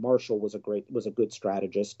 1944, Marshall was a good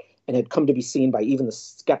strategist and had come to be seen by even the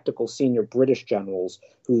skeptical senior British generals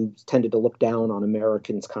who tended to look down on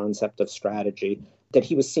Americans' concept of strategy, that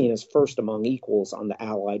he was seen as first among equals on the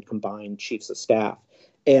Allied combined chiefs of staff.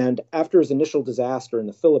 And after his initial disaster in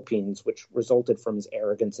the Philippines, which resulted from his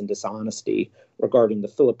arrogance and dishonesty regarding the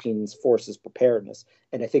Philippines forces' preparedness,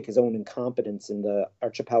 and I think his own incompetence in the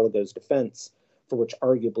archipelago's defense, for which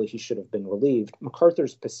arguably he should have been relieved,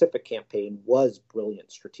 MacArthur's Pacific campaign was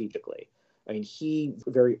brilliant strategically. I mean, he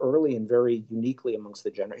very early and very uniquely amongst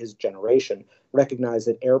his generation recognized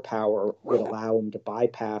that air power would allow him to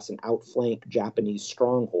bypass and outflank Japanese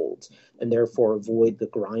strongholds and therefore avoid the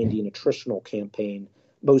grinding attritional campaign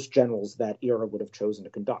most generals that era would have chosen to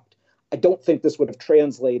conduct. I don't think this would have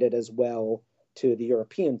translated as well to the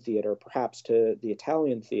European theater, perhaps to the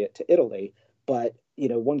Italian theater, to Italy, but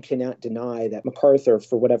one cannot deny that MacArthur,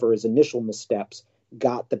 for whatever his initial missteps,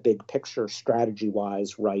 got the big picture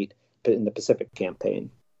strategy-wise right in the Pacific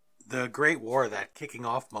campaign. The Great War, that kicking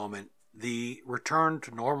off moment, the return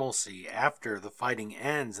to normalcy after the fighting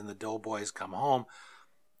ends and the doughboys come home,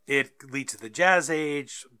 it leads to the Jazz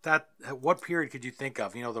Age. What period could you think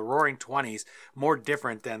of? The Roaring '20s, more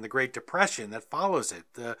different than the Great Depression that follows it.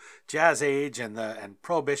 The Jazz Age and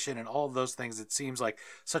Prohibition and all of those things. It seems like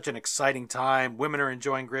such an exciting time. Women are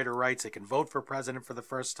enjoying greater rights. They can vote for president for the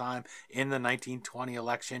first time in the 1920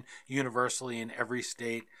 election, universally in every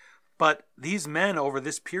state. But these men over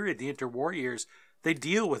this period, the interwar years, they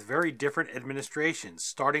deal with very different administrations,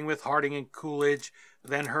 starting with Harding and Coolidge,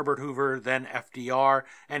 then Herbert Hoover, then FDR,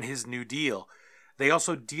 and his New Deal. They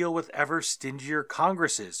also deal with ever stingier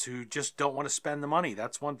Congresses who just don't want to spend the money.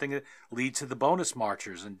 That's one thing that leads to the bonus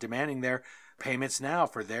marchers and demanding their payments now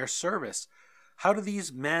for their service. How do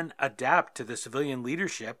these men adapt to the civilian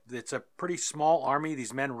leadership? It's a pretty small army.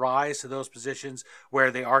 These men rise to those positions where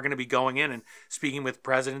they are going to be going in and speaking with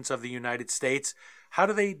presidents of the United States. How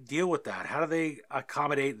do they deal with that? How do they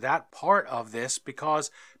accommodate that part of this? Because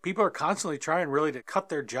people are constantly trying really to cut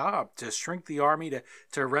their job, to shrink the army,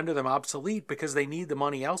 to render them obsolete because they need the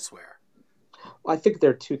money elsewhere. Well, I think there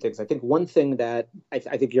are two things. I think one thing that I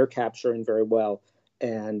think you're capturing very well,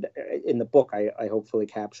 and in the book I hopefully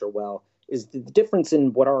capture well, is the difference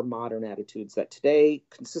in what are modern attitudes that today,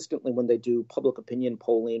 consistently when they do public opinion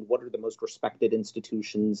polling, what are the most respected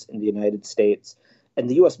institutions in the United States? And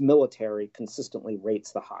the U.S. military consistently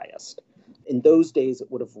rates the highest. In those days, it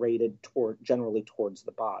would have rated generally towards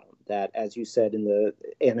the bottom. That, as you said in the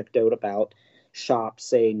anecdote about shops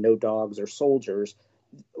saying no dogs or soldiers,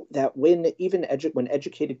 that when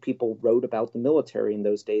educated people wrote about the military in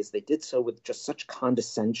those days, they did so with just such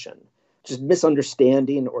condescension, just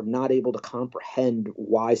misunderstanding or not able to comprehend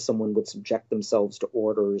why someone would subject themselves to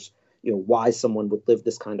orders, why someone would live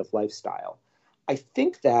this kind of lifestyle. I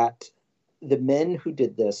think that the men who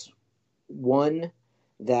did this, one,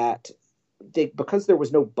 that because there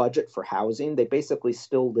was no budget for housing, they basically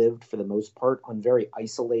still lived for the most part on very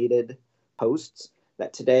isolated posts.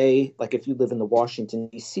 That today, like if you live in the Washington,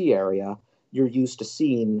 D.C. area, you're used to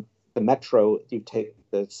seeing the metro, you take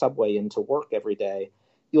the subway into work every day,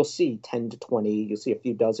 you'll see 10 to 20, you'll see a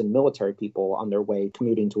few dozen military people on their way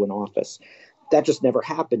commuting to an office. That just never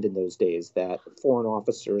happened in those days, that foreign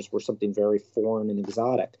officers were something very foreign and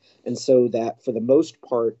exotic. And so that for the most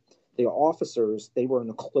part, the officers, they were in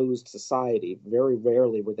a closed society. Very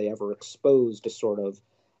rarely were they ever exposed to sort of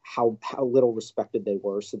how little respected they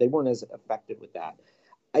were. So they weren't as affected with that.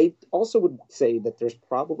 I also would say that there's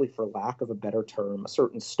probably, for lack of a better term, a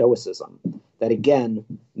certain stoicism that, again,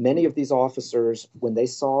 many of these officers, when they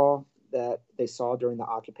saw during the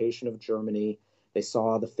occupation of Germany, they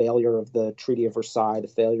saw the failure of the Treaty of Versailles, the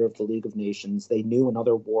failure of the League of Nations. They knew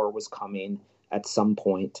another war was coming at some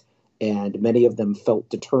point, and many of them felt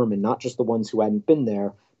determined, not just the ones who hadn't been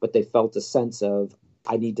there, but they felt a sense of,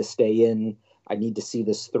 I need to stay in, I need to see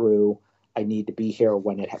this through, I need to be here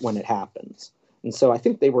when it happens. And so I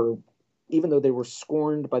think they were, even though they were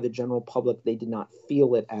scorned by the general public, they did not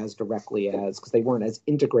feel it as directly because they weren't as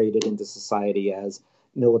integrated into society as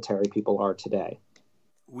military people are today.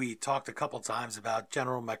 We talked a couple times about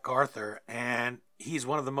General MacArthur, and he's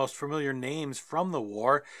one of the most familiar names from the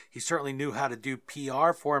war. He certainly knew how to do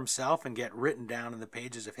PR for himself and get written down in the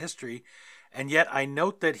pages of history. And yet I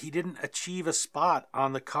note that he didn't achieve a spot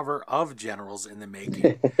on the cover of Generals in the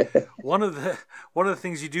Making. One of the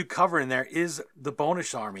things you do cover in there is the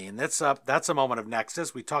Bonus Army, and that's a moment of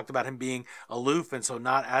nexus. We talked about him being aloof and so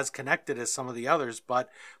not as connected as some of the others, but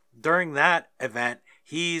during that event,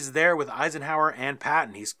 he's there with Eisenhower and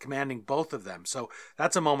Patton. He's commanding both of them. So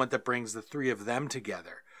that's a moment that brings the three of them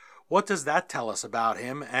together. What does that tell us about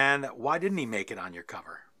him, and why didn't he make it on your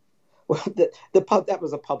cover? Well, that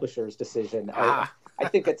was a publisher's decision. I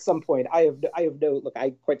think at some point I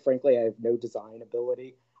quite frankly have no design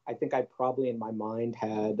ability. I think I probably in my mind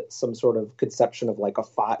had some sort of conception of like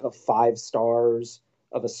five stars,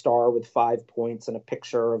 of a star with 5 points and a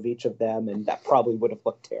picture of each of them, and that probably would have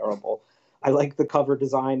looked terrible. I like the cover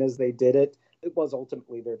design as they did it. It was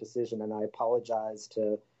ultimately their decision, and I apologize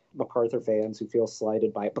to MacArthur fans who feel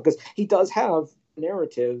slighted by it, because he does have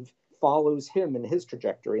narrative follows him in his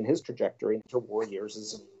trajectory, and his trajectory into war years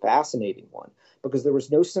is a fascinating one, because there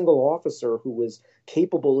was no single officer who was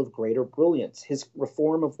capable of greater brilliance. His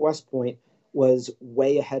reform of West Point was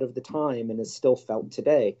way ahead of the time and is still felt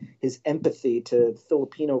today. His empathy to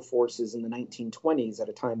Filipino forces in the 1920s, at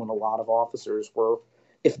a time when a lot of officers were,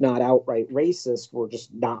 if not outright racist, were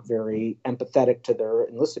just not very empathetic to their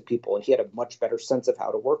enlisted people, and he had a much better sense of how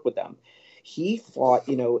to work with them. He fought,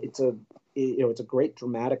 it's a great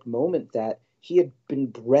dramatic moment that he had been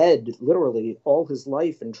bred literally all his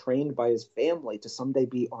life and trained by his family to someday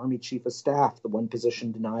be Army Chief of Staff, the one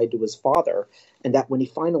position denied to his father. And that when he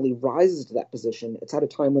finally rises to that position, it's at a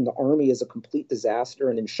time when the Army is a complete disaster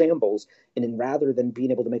and in shambles. And rather than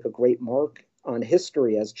being able to make a great mark on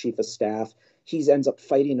history as Chief of Staff, he ends up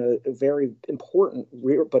fighting a very important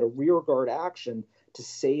rearguard action to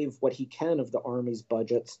save what he can of the Army's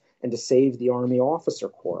budgets and to save the Army Officer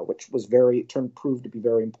Corps, which was proved to be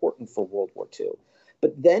very important for World War II.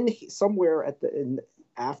 But then somewhere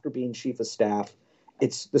after being chief of staff,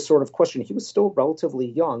 it's the sort of question. He was still relatively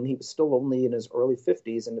young. He was still only in his early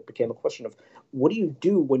 50s. And it became a question of, what do you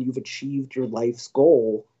do when you've achieved your life's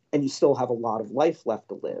goal and you still have a lot of life left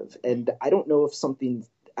to live? And I don't know if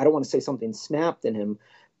I don't want to say something snapped in him,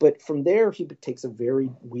 but from there, he takes a very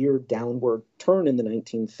weird downward turn in the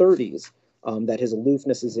 1930s, that his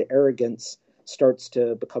aloofness, his arrogance starts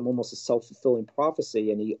to become almost a self-fulfilling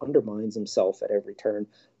prophecy, and he undermines himself at every turn,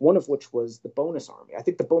 one of which was the Bonus Army. I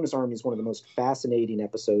think the Bonus Army is one of the most fascinating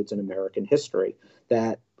episodes in American history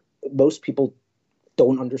that most people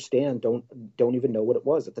don't understand, don't even know what it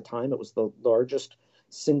was. At the time, it was the largest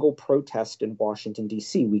single protest in Washington,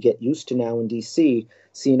 D.C. We get used to now in D.C.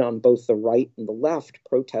 seeing on both the right and the left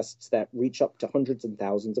protests that reach up to hundreds and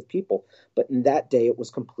thousands of people. But in that day, it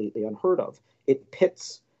was completely unheard of. It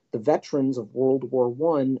pits the veterans of World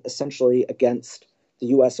War I essentially against the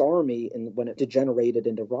U.S. Army and when it degenerated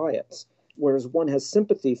into riots. Whereas one has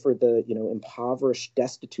sympathy for the, impoverished,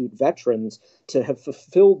 destitute veterans to have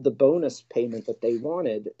fulfilled the bonus payment that they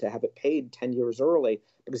wanted, to have it paid 10 years early,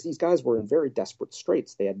 because these guys were in very desperate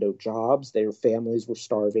straits. They had no jobs, their families were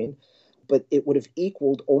starving, but it would have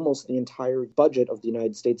equaled almost the entire budget of the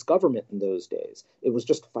United States government in those days. It was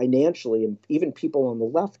just financially, and even people on the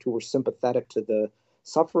left who were sympathetic to the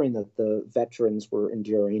suffering that the veterans were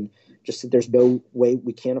enduring just said, there's no way,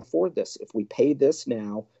 we can't afford this. If we pay this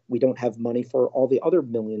now, we don't have money for all the other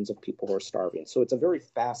millions of people who are starving. So it's a very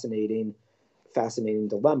fascinating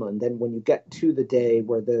dilemma. And then when you get to the day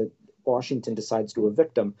where Washington decides to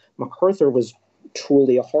evict him, MacArthur was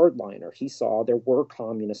truly a hardliner. He saw there were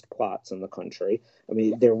communist plots in the country. I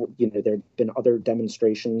mean, there'd been other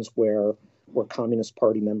demonstrations where Communist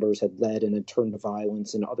Party members had led and had turned to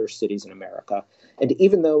violence in other cities in America. And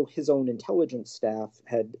even though his own intelligence staff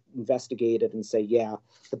had investigated and say, yeah,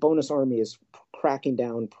 the Bonus Army is cracking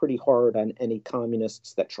down pretty hard on any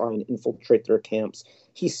communists that try and infiltrate their camps,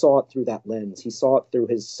 he saw it through that lens. He saw it through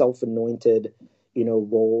his self-anointed,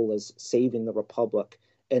 role as saving the Republic,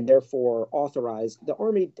 and therefore authorized the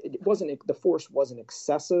army. The force wasn't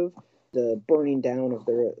excessive. The burning down of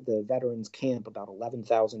the veterans camp, about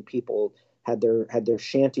 11,000 people had their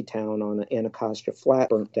shanty town on Anacostia Flat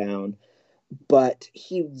burnt down, but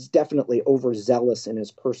he was definitely overzealous in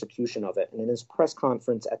his persecution of it. And in his press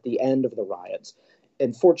conference at the end of the riots,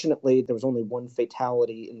 unfortunately, there was only one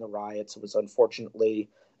fatality in the riots. It was unfortunately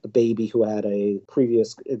a baby who had a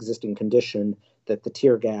previous existing condition that the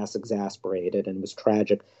tear gas exasperated, and was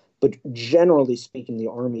tragic. But generally speaking, the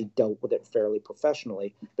army dealt with it fairly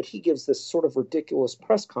professionally. But he gives this sort of ridiculous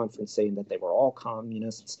press conference saying that they were all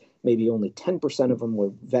communists. Maybe only 10% of them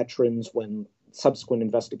were veterans, when subsequent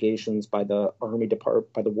investigations by the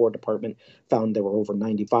War Department found there were over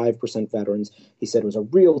 95% veterans. He said it was a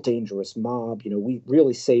real dangerous mob. We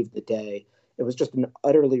really saved the day. It was just an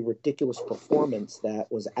utterly ridiculous performance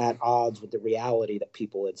that was at odds with the reality that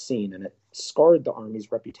people had seen, and it scarred the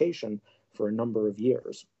Army's reputation for a number of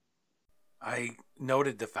years. I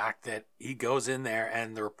noted the fact that he goes in there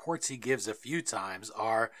and the reports he gives a few times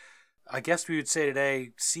are, I guess we would say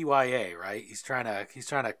today, CYA, right? He's trying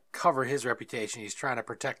to cover his reputation. He's trying to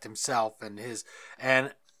protect himself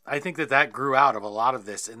and I think that grew out of a lot of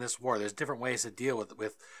this in this war. There's different ways to deal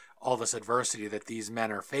with all this adversity that these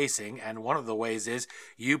men are facing. And one of the ways is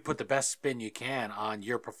you put the best spin you can on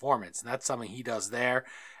your performance. And that's something he does there.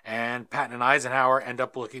 And Patton and Eisenhower end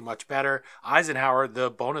up looking much better. Eisenhower,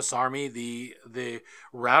 the Bonus Army, the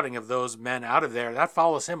routing of those men out of there, that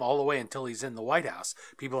follows him all the way until he's in the White House.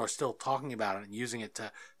 People are still talking about it and using it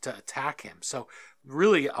to attack him. So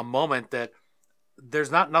really a moment that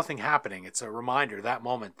there's nothing happening. It's a reminder, that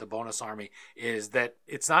moment, the Bonus Army, is that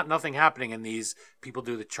it's nothing happening in these. People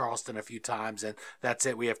do the Charleston a few times and that's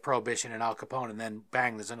it. We have Prohibition and Al Capone, and then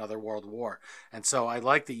bang, there's another world war. And so I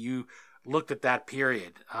like that you looked at that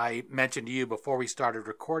period. I mentioned to you before we started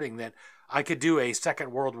recording that I could do a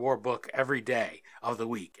Second World War book every day of the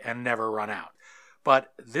week and never run out.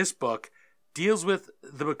 But this book deals with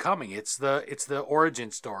the becoming. It's the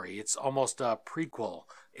origin story. It's almost a prequel.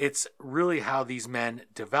 It's really how these men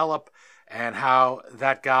develop and how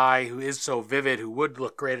that guy who is so vivid, who would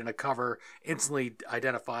look great in a cover, instantly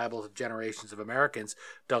identifiable to generations of Americans,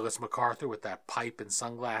 Douglas MacArthur with that pipe and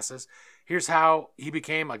sunglasses. Here's how he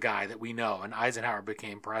became a guy that we know, and Eisenhower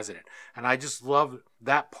became president. And I just love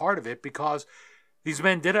that part of it because These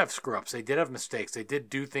men did have screw-ups. They did have mistakes. They did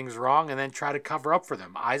do things wrong and then try to cover up for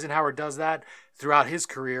them. Eisenhower does that throughout his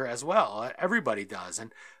career as well. Everybody does.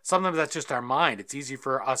 And sometimes that's just our mind. It's easy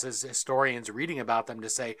for us as historians reading about them to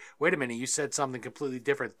say, wait a minute, you said something completely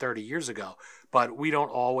different 30 years ago. But we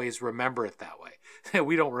don't always remember it that way.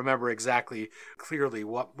 We don't remember exactly clearly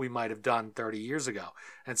what we might have done 30 years ago.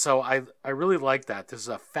 And so I really like that. This is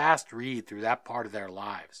a fast read through that part of their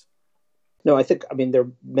lives. No, I mean, there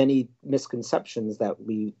are many misconceptions that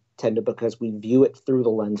we tend to, because we view it through the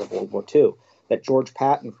lens of World War II. That George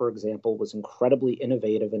Patton, for example, was incredibly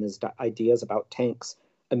innovative in his ideas about tanks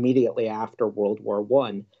immediately after World War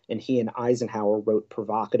I. And he and Eisenhower wrote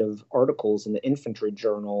provocative articles in the Infantry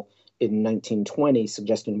Journal in 1920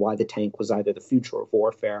 suggesting why the tank was either the future of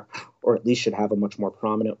warfare or at least should have a much more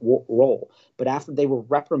prominent role. But after they were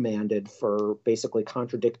reprimanded for basically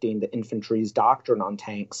contradicting the infantry's doctrine on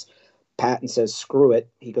tanks, Patton says, screw it.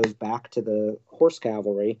 He goes back to the horse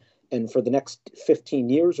cavalry and for the next 15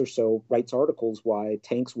 years or so writes articles why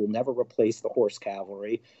tanks will never replace the horse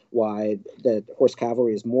cavalry, why the horse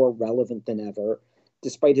cavalry is more relevant than ever.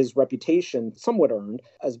 Despite his reputation, somewhat earned,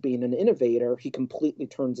 as being an innovator, he completely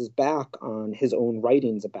turns his back on his own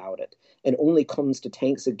writings about it and only comes to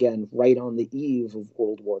tanks again right on the eve of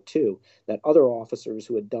World War II. That other officers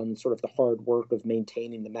who had done sort of the hard work of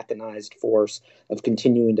maintaining the mechanized force, of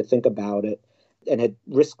continuing to think about it, and had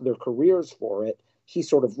risked their careers for it, he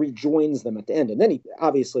sort of rejoins them at the end. And then he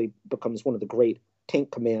obviously becomes one of the great tank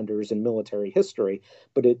commanders in military history.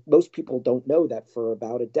 But most people don't know that for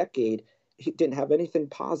about a decade, he didn't have anything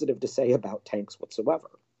positive to say about tanks whatsoever.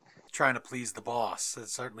 Trying to please the boss.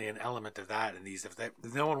 There's certainly an element of that in these. If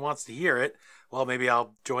no one wants to hear it, well, maybe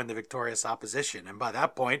I'll join the victorious opposition. And by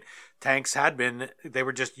that point, tanks they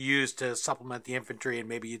were just used to supplement the infantry, and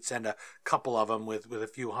maybe you'd send a couple of them with a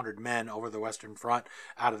few hundred men over the Western Front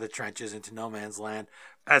out of the trenches into no man's land.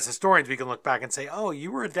 As historians, we can look back and say, oh,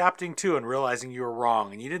 you were adapting too and realizing you were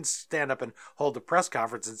wrong. And you didn't stand up and hold a press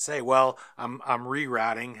conference and say, well, I'm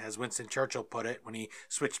rerouting, as Winston Churchill put it, when he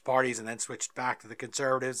switched parties and then switched back to the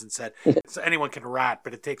Conservatives and said, so anyone can rat,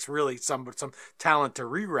 but it takes really some talent to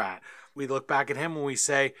re-rat. We look back at him when we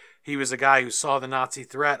say he was a guy who saw the Nazi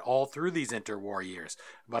threat all through these interwar years.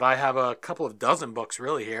 But I have a couple of dozen books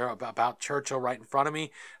really here about Churchill right in front of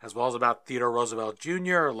me, as well as about Theodore Roosevelt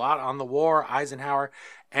Jr., a lot on the war, Eisenhower.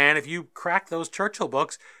 And if you crack those Churchill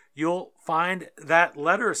books, you'll find that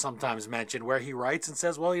letter sometimes mentioned where he writes and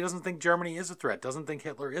says, well, he doesn't think Germany is a threat, doesn't think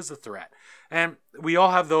Hitler is a threat. And we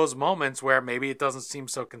all have those moments where maybe it doesn't seem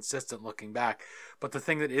so consistent looking back. But the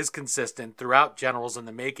thing that is consistent throughout Generals in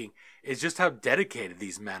the Making is just how dedicated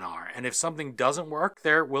these men are. And if something doesn't work,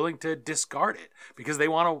 they're willing to discard it because they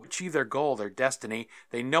want to achieve their goal, their destiny.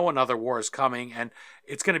 They know another war is coming, and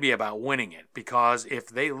it's going to be about winning it, because if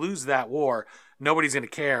they lose that war, nobody's going to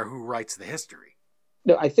care who writes the history.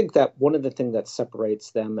 No, I think that one of the things that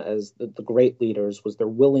separates them as the great leaders was their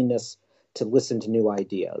willingness to listen to new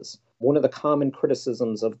ideas. One of the common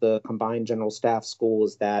criticisms of the Combined General Staff School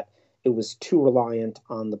is that it was too reliant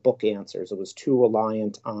on the book answers. It was too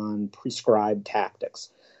reliant on prescribed tactics.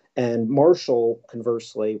 And Marshall,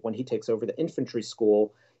 conversely, when he takes over the infantry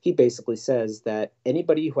school, he basically says that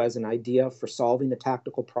anybody who has an idea for solving a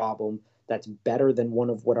tactical problem that's better than one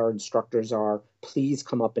of what our instructors are, please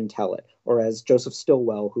come up and tell it. Or as Joseph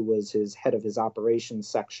Stilwell, who was his head of his operations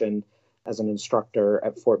section as an instructor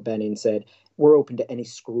at Fort Benning, said, we're open to any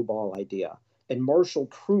screwball idea. And Marshall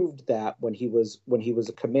proved that when he was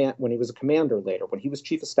a commander later, when he was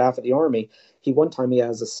chief of staff of the Army. He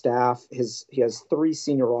has a staff. He has 3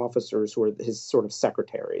 senior officers who are his sort of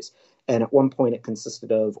secretaries. And at one point, it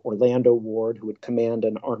consisted of Orlando Ward, who would command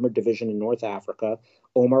an armored division in North Africa,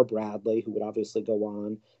 Omar Bradley, who would obviously go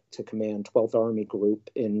on to command 12th Army Group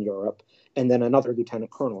in Europe, and then another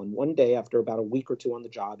lieutenant colonel. And one day, after about a week or two on the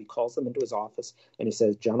job, he calls them into his office and he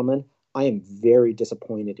says, gentlemen, I am very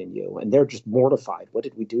disappointed in you. And they're just mortified. What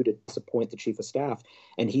did we do to disappoint the chief of staff?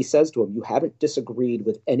 And he says to him, you haven't disagreed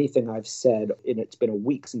with anything I've said, and it's been a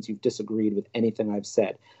week since you've disagreed with anything I've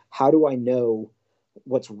said. How do I know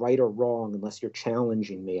what's right or wrong unless you're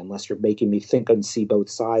challenging me, unless you're making me think and see both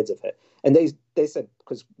sides of it? And they said,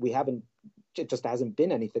 because it just hasn't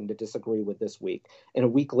been anything to disagree with this week. And a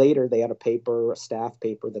week later, they had a staff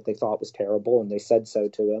paper that they thought was terrible, and they said so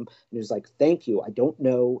to him. And he was like, thank you. I don't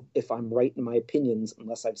know if I'm right in my opinions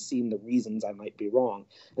unless I've seen the reasons I might be wrong.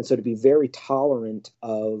 And so to be very tolerant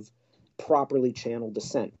of properly channeled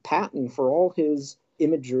dissent. Patton, for all his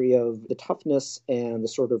imagery of the toughness and the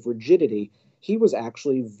sort of rigidity, he was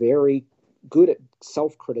actually very good at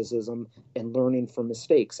self-criticism and learning from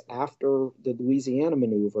mistakes. After the Louisiana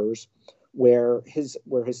maneuvers, where his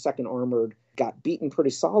second armored got beaten pretty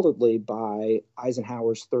solidly by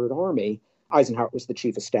Eisenhower's Third Army. Eisenhower was the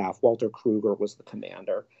chief of staff. Walter Kruger was the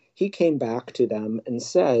commander. He came back to them and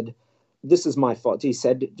said, this is my fault. He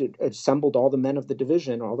said, assembled all the men of the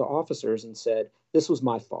division, all the officers, and said, this was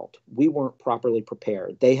my fault. We weren't properly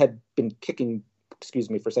prepared. They had been kicking, excuse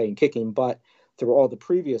me for saying kicking, butt through all the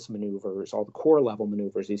previous maneuvers, all the corps level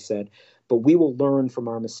maneuvers, he said, but we will learn from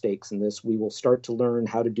our mistakes in this. We will start to learn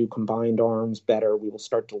how to do combined arms better. We will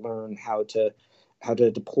start to learn how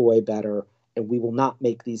to deploy better, and we will not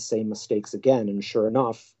make these same mistakes again. And sure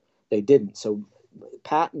enough, they didn't. So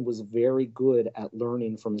Patton was very good at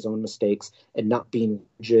learning from his own mistakes and not being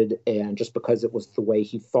rigid, and just because it was the way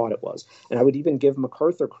he thought it was. And I would even give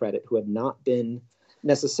MacArthur credit, who had not been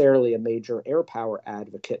necessarily a major air power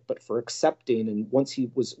advocate, but for accepting. And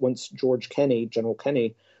once George Kenney, General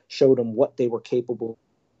Kenney, showed him what they were capable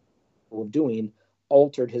of doing,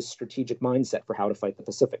 altered his strategic mindset for how to fight the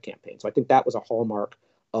Pacific campaign. So I think that was a hallmark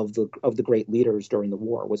of the great leaders during the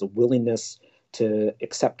war, was a willingness to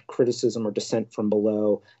accept criticism or dissent from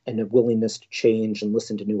below, and a willingness to change and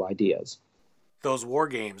listen to new ideas. Those war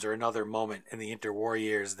games are another moment in the interwar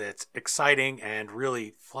years that's exciting and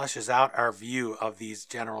really fleshes out our view of these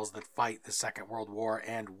generals that fight the Second World War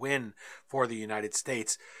and win for the United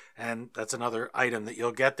States. And that's another item that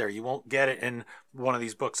you'll get there. You won't get it in one of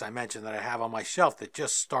these books I mentioned that I have on my shelf that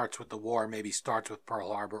just starts with the war, maybe starts with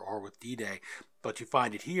Pearl Harbor or with D-Day, but you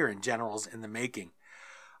find it here in Generals in the Making.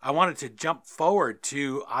 I wanted to jump forward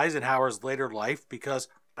to Eisenhower's later life because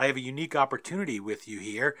I have a unique opportunity with you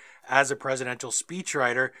here. As a presidential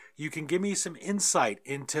speechwriter, you can give me some insight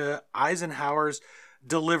into Eisenhower's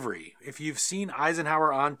delivery. If you've seen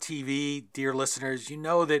Eisenhower on TV, dear listeners, you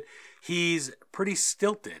know that he's pretty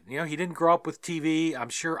stilted. You know, he didn't grow up with TV. I'm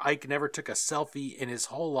sure Ike never took a selfie in his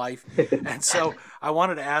whole life. And so I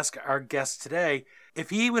wanted to ask our guest today if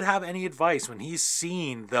he would have any advice when he's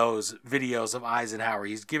seen those videos of Eisenhower.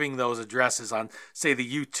 He's giving those addresses on, say, the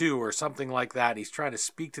U-2 or something like that. He's trying to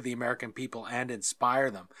speak to the American people and inspire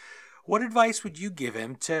them. What advice would you give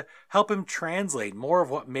him to help him translate more of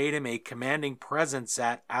what made him a commanding presence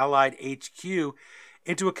at Allied HQ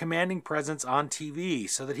into a commanding presence on TV,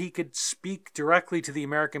 so that he could speak directly to the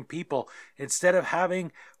American people instead of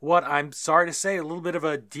having what, I'm sorry to say, a little bit of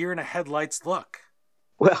a deer in the headlights look?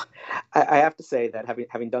 Well, I have to say that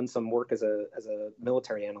having done some work as a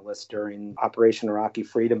military analyst during Operation Iraqi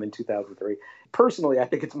Freedom in 2003, personally, I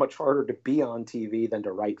think it's much harder to be on TV than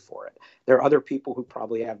to write for it. There are other people who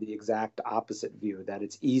probably have the exact opposite view, that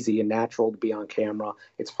it's easy and natural to be on camera.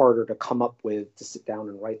 It's harder to come up with, to sit down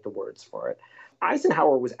and write the words for it.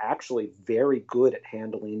 Eisenhower was actually very good at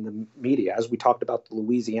handling the media. As we talked about the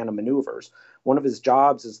Louisiana maneuvers, one of his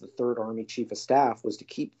jobs as the Third Army Chief of Staff was to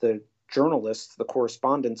keep the journalists, the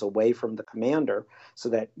correspondents, away from the commander, so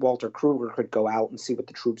that Walter Kruger could go out and see what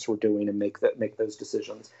the troops were doing and make those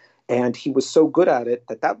decisions. And he was so good at it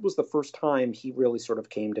that was the first time he really sort of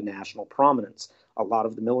came to national prominence. A lot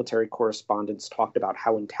of the military correspondents talked about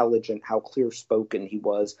how intelligent, how clear-spoken he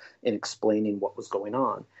was in explaining what was going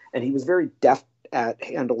on. And he was very deft at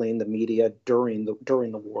handling the media during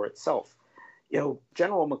the war itself. You know,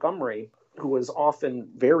 General Montgomery, who was often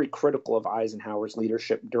very critical of Eisenhower's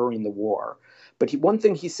leadership during the war. But one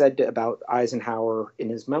thing he said about Eisenhower in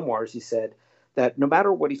his memoirs, he said that no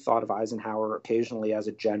matter what he thought of Eisenhower occasionally as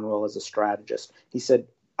a general, as a strategist, he said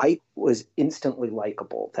Ike was instantly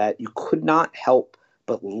likable, that you could not help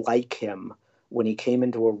but like him when he came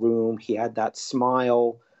into a room. He had that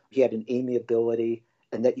smile, he had an amiability,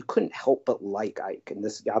 and that you couldn't help but like Ike. And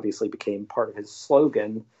this obviously became part of his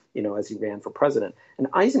slogan, you know, as he ran for president. And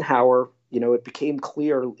Eisenhower, you know, it became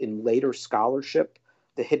clear in later scholarship,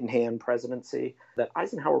 the Hidden Hand presidency, that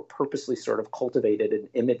Eisenhower purposely sort of cultivated an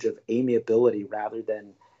image of amiability rather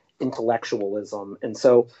than intellectualism. And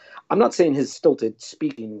so I'm not saying his stilted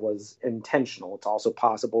speaking was intentional. It's also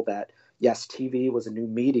possible that, yes, TV was a new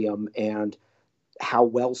medium, and how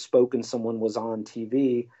well-spoken someone was on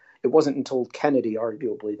TV, it wasn't until Kennedy,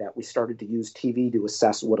 arguably, that we started to use TV to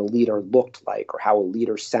assess what a leader looked like or how a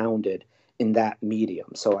leader sounded in that medium.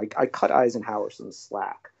 So I cut Eisenhower some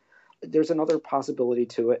slack. There's another possibility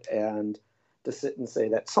to it, and to sit and say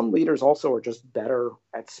that some leaders also are just better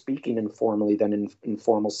at speaking informally than in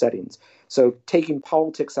informal settings. So taking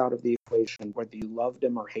politics out of the equation, whether you loved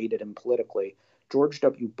him or hated him politically, George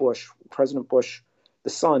W. Bush, President Bush, The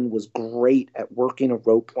son was great at working a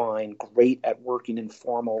rope line, great at working in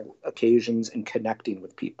formal occasions and connecting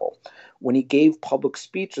with people. When he gave public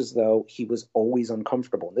speeches, though, he was always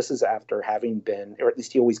uncomfortable. And this is after having been, or at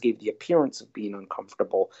least he always gave the appearance of being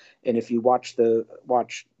uncomfortable. And if you watch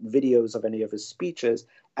videos of any of his speeches,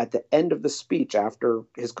 at the end of the speech, after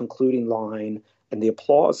his concluding line and the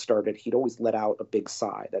applause started, he'd always let out a big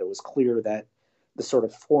sigh, that it was clear that the sort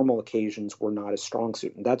of formal occasions were not his strong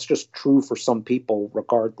suit. And that's just true for some people,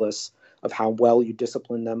 regardless of how well you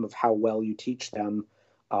discipline them, of how well you teach them,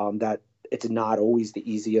 that it's not always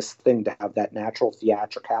the easiest thing to have that natural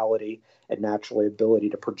theatricality and natural ability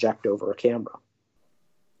to project over a camera.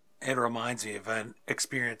 It reminds me of an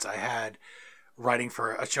experience I had writing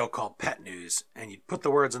for a show called Pet News, and you'd put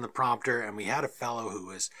the words in the prompter, and we had a fellow who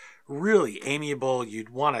was really amiable. You'd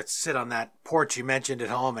want to sit on that porch you mentioned at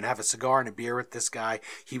home and have a cigar and a beer with this guy.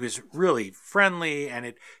 He was really friendly, and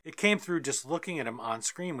it came through just looking at him on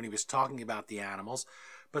screen when he was talking about the animals.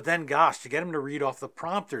 But then, gosh, to get him to read off the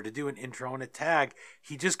prompter, to do an intro and a tag,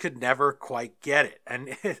 he just could never quite get it.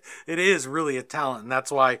 And it is really a talent. And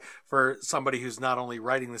that's why for somebody who's not only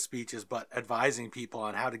writing the speeches, but advising people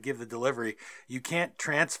on how to give the delivery, you can't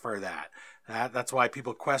transfer that. That's why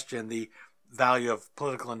people question the value of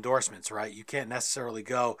political endorsements, right? You can't necessarily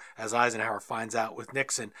go, as Eisenhower finds out with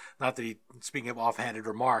Nixon, not that he, speaking of offhanded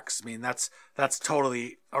remarks, I mean, that's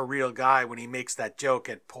totally a real guy when he makes that joke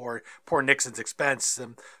at poor Nixon's expense.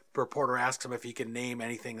 The reporter asks him if he can name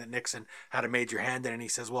anything that Nixon had a major hand in, and he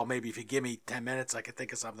says, well, maybe if you give me 10 minutes, I could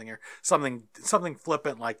think of something, or something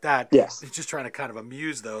flippant like that. Yes. He's just trying to kind of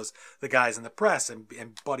amuse the guys in the press and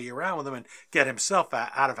buddy around with them and get himself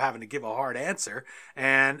out of having to give a hard answer.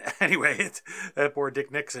 And anyway, that poor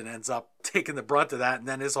Dick Nixon ends up taking the brunt of that, and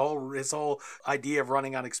then his whole idea of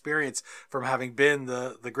running on experience from having been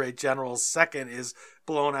the great general's second is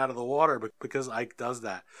blown out of the water because Ike does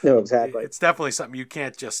that. No, exactly. It's definitely something you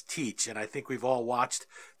can't just teach. And I think we've all watched,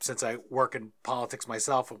 since I work in politics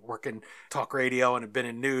myself, work in talk radio and have been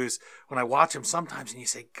in news, when I watch them sometimes and you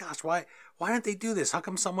say, gosh, why didn't they do this? How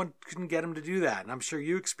come someone couldn't get them to do that? And I'm sure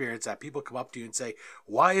you experience that. People come up to you and say,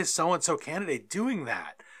 why is so-and-so candidate doing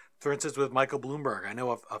that? For instance, with Michael Bloomberg, I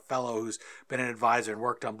know a fellow who's been an advisor and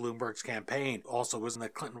worked on Bloomberg's campaign, also was in the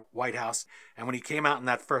Clinton White House. And when he came out in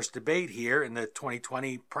that first debate here in the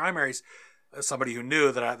 2020 primaries, somebody who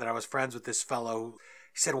knew that I was friends with this fellow,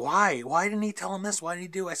 he said, why? Why didn't he tell him this? Why did he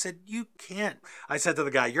do? I said, you can't. I said to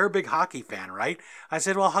the guy, you're a big hockey fan, right? I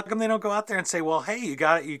said, well, how come they don't go out there and say, well, hey, you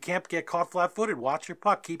can't get caught flat-footed. Watch your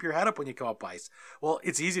puck. Keep your head up when you come up ice. Well,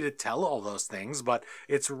 it's easy to tell all those things, but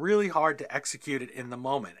it's really hard to execute it in the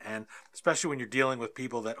moment. And especially when you're dealing with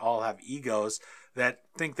people that all have egos, that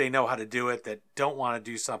think they know how to do it, that don't want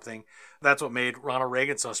to do something. That's what made Ronald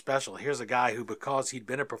Reagan so special. Here's a guy who, because he'd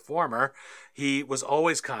been a performer, he was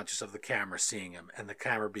always conscious of the camera seeing him and the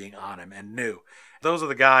camera being on him and knew. Those are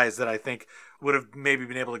the guys that I think would have maybe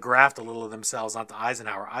been able to graft a little of themselves onto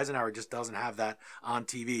Eisenhower. Eisenhower just doesn't have that on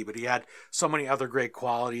TV, but he had so many other great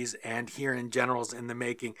qualities, and here in Generals in the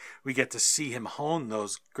Making, we get to see him hone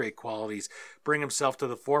those great qualities, bring himself to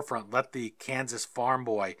the forefront, let the Kansas farm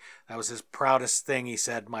boy, that was his proudest thing. He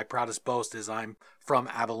said, my proudest boast is I'm from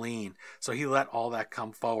Abilene. So he let all that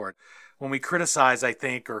come forward. When we criticize, I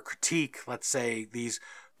think, or critique, let's say, these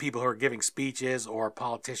people who are giving speeches or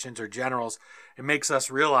politicians or generals, it makes us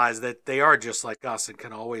realize that they are just like us and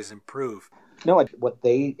can always improve. No, what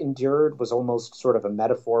they endured was almost sort of a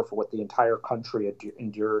metaphor for what the entire country had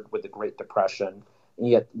endured with the Great Depression. And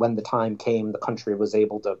yet when the time came, the country was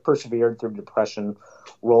able to persevere through depression,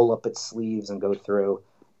 roll up its sleeves and go through.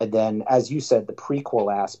 And then, as you said, the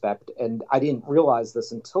prequel aspect, and I didn't realize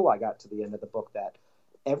this until I got to the end of the book, that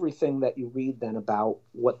everything that you read then about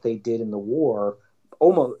what they did in the war,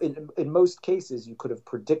 almost in most cases, you could have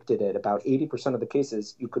predicted it. About 80% of the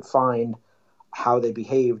cases, you could find how they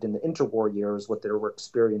behaved in the interwar years, what their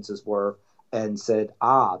experiences were, and said,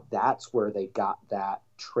 that's where they got that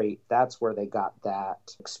trait. That's where they got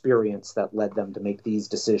that experience that led them to make these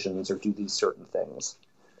decisions or do these certain things.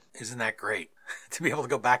 Isn't that great to be able to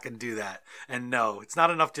go back and do that? And no, it's not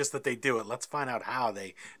enough just that they do it. Let's find out how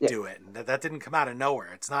they do it. And that didn't come out of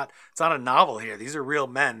nowhere. It's not a novel here. These are real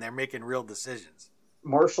men. They're making real decisions.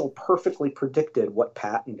 Marshall perfectly predicted what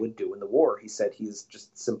Patton would do in the war. He said he's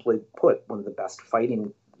just simply put one of the best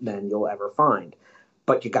fighting men you'll ever find.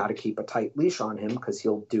 But you got to keep a tight leash on him because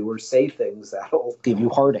he'll do or say things that'll give you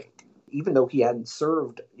heartache. Even though he hadn't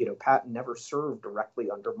served, Patton never served directly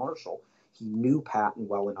under Marshall. He knew Patton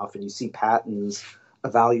well enough, and you see Patton's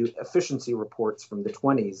efficiency reports from the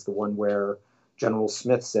 20s, the one where General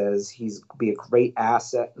Smith says he's be a great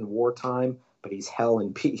asset in wartime, but he's hell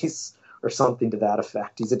in peace. or something to that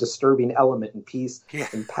effect. He's a disturbing element in peace. Yeah.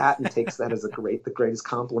 And Patton takes that as the greatest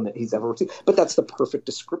compliment he's ever received. But that's the perfect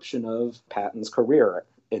description of Patton's career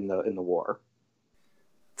in the war.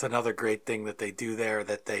 It's another great thing that they do there,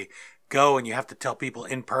 that they go and you have to tell people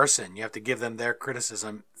in person. You have to give them their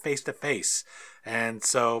criticism face to face. And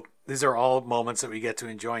so these are all moments that we get to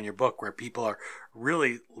enjoy in your book, where people are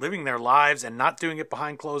really living their lives and not doing it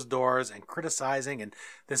behind closed doors and criticizing. And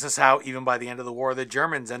this is how, even by the end of the war, the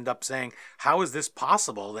Germans end up saying, how is this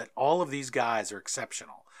possible that all of these guys are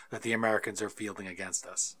exceptional, that the Americans are fielding against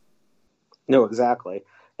us? No, exactly.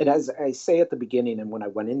 And as I say at the beginning, and when I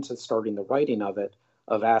went into starting the writing of it,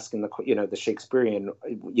 of asking the Shakespearean,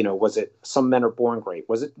 was it some men are born great?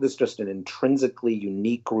 Was it this just an intrinsically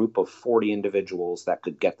unique group of 40 individuals that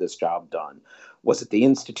could get this job done? Was it the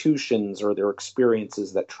institutions or their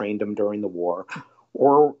experiences that trained them during the war?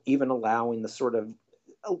 Or even allowing the sort of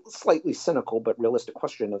slightly cynical but realistic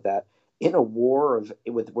question of that, in a war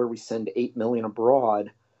where we send 8 million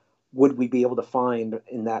abroad, would we be able to find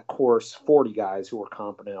in that course 40 guys who were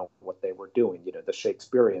competent at what they were doing? The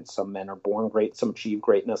Shakespearean, some men are born great, some achieve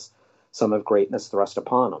greatness, some have greatness thrust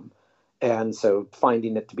upon them. And so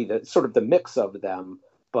finding it to be the sort of the mix of them,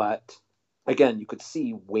 but again, you could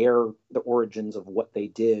see where the origins of what they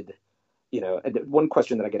did. And one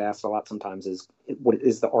question that I get asked a lot sometimes is, what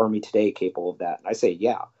is the Army today capable of that? And I say,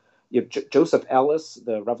 yeah. Joseph Ellis,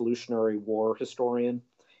 the Revolutionary War historian,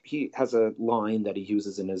 he has a line that he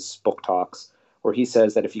uses in his book talks where he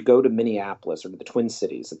says that if you go to Minneapolis or to the Twin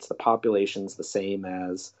Cities, it's the population's the same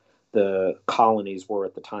as the colonies were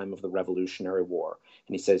at the time of the Revolutionary War.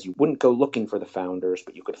 And he says you wouldn't go looking for the founders,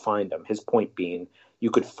 but you could find them. His point being, you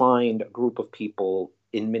could find a group of people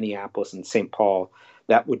in Minneapolis and St. Paul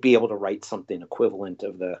that would be able to write something equivalent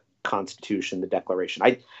of the Constitution, the Declaration.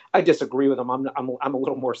 I disagree with him. I'm a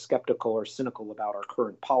little more skeptical or cynical about our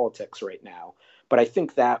current politics right now. But I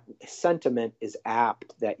think that sentiment is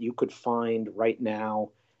apt, that you could find right now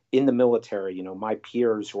in the military, my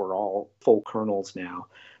peers who are all full colonels now,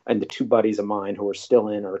 and the two buddies of mine who are still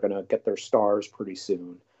in are going to get their stars pretty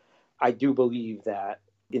soon. I do believe that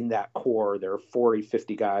in that corps, there are 40,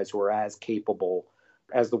 50 guys who are as capable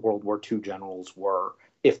as the World War II generals were,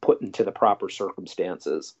 if put into the proper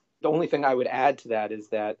circumstances. The only thing I would add to that is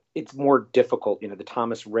that it's more difficult. The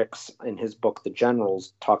Thomas Ricks in his book, The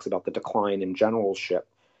Generals, talks about the decline in generalship.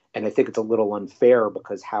 And I think it's a little unfair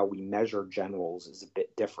because how we measure generals is a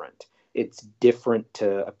bit different. It's different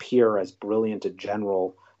to appear as brilliant a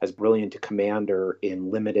general, as brilliant a commander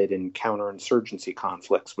in limited and counterinsurgency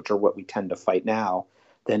conflicts, which are what we tend to fight now,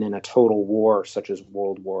 than in a total war such as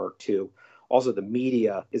World War II. Also, the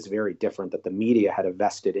media is very different, that the media had a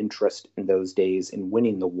vested interest in those days in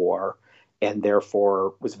winning the war, and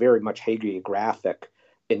therefore was very much hagiographic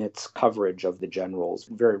in its coverage of the generals.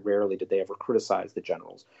 Very rarely did they ever criticize the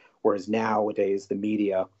generals. Whereas nowadays, the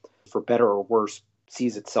media, for better or worse,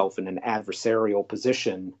 sees itself in an adversarial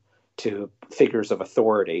position to figures of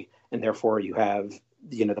authority. And therefore, you have,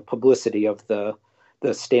 the publicity of the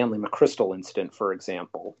Stanley McChrystal incident, for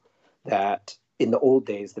example, that in the old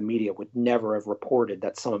days, the media would never have reported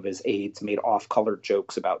that some of his aides made off-color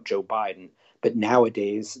jokes about Joe Biden. But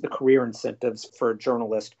nowadays, the career incentives for a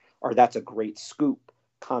journalist are, that's a great scoop.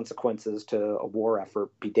 Consequences to a war effort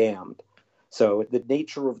be damned. So the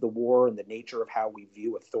nature of the war and the nature of how we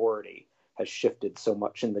view authority has shifted so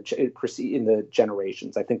much in the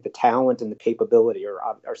generations. I think the talent and the capability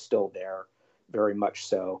are still there, very much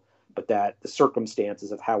so, but that the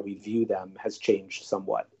circumstances of how we view them has changed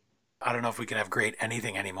somewhat. I don't know if we can have great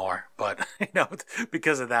anything anymore, but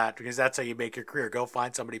because of that, because that's how you make your career. Go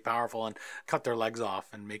find somebody powerful and cut their legs off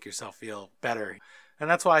and make yourself feel better. And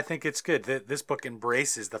that's why I think it's good that this book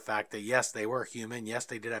embraces the fact that, yes, they were human. Yes,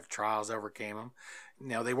 they did have trials, overcame them.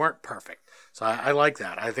 They weren't perfect. So I like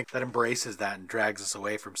that. I think that embraces that and drags us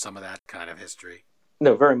away from some of that kind of history.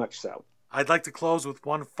 No, very much so. I'd like to close with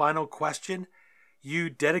one final question. You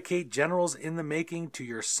dedicate Generals in the Making to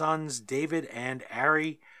your sons, David and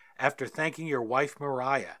Ari, after thanking your wife,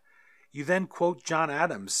 Mariah. You then quote John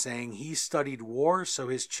Adams saying he studied war so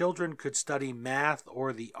his children could study math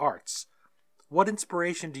or the arts. What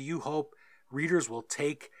inspiration do you hope readers will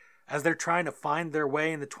take as they're trying to find their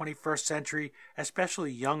way in the 21st century,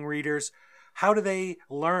 especially young readers? How do they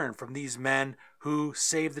learn from these men who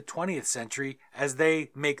saved the 20th century as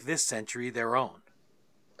they make this century their own?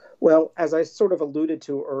 Well, as I sort of alluded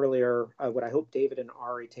to earlier, what I hope David and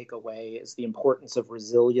Ari take away is the importance of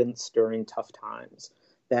resilience during tough times.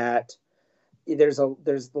 That there's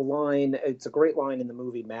the line. It's a great line in the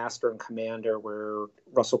movie Master and Commander, where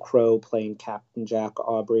Russell Crowe playing Captain Jack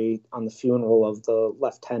Aubrey on the funeral of the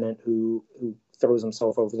lieutenant who throws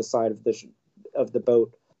himself over the side of the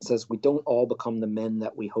boat, says, "We don't all become the men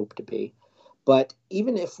that we hope to be." But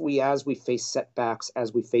even if as we face setbacks,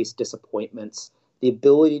 as we face disappointments, the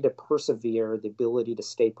ability to persevere, the ability to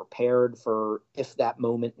stay prepared for if that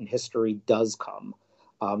moment in history does come.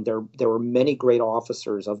 There were many great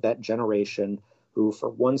officers of that generation who, for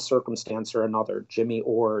one circumstance or another, Jimmy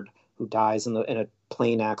Ord, who dies in a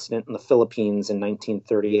plane accident in the Philippines in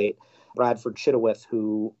 1938, Bradford Chittiwith,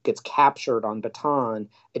 who gets captured on Bataan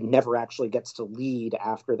and never actually gets to lead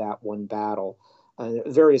after that one battle,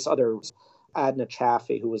 various others. Adna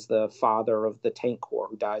Chaffee, who was the father of the Tank Corps,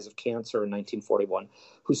 who dies of cancer in 1941,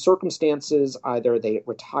 whose circumstances, either they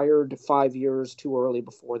retired 5 years too early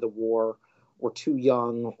before the war, were too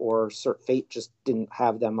young, or fate just didn't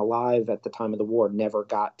have them alive at the time of the war, never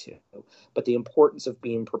got to. But the importance of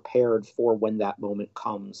being prepared for when that moment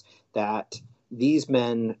comes, that these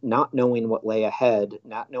men, not knowing what lay ahead,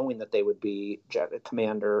 not knowing that they would be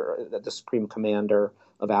the Supreme Commander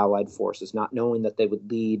of Allied forces, not knowing that they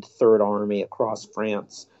would lead Third Army across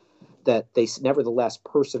France, that they nevertheless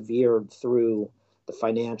persevered through the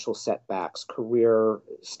financial setbacks, career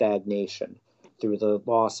stagnation, through the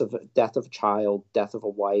death of a child, death of a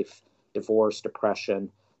wife, divorce,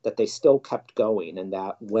 depression, that they still kept going, and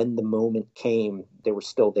that when the moment came, they were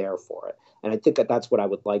still there for it. And I think that's what I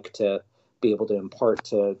would like to be able to impart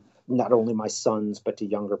to not only my sons, but to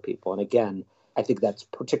younger people. And again, I think that's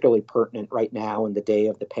particularly pertinent right now in the day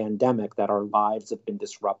of the pandemic, that our lives have been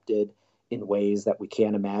disrupted in ways that we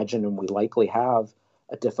can't imagine, and we likely have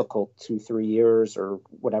a difficult 2-3 years or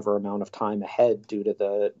whatever amount of time ahead due to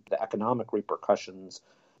the economic repercussions.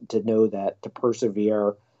 To know that to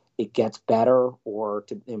persevere, it gets better, or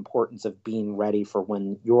to the importance of being ready for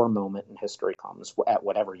when your moment in history comes at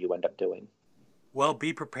whatever you end up doing. Well,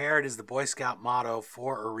 be prepared is the Boy Scout motto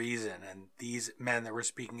for a reason, and these men that we're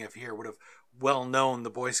speaking of here would have well known the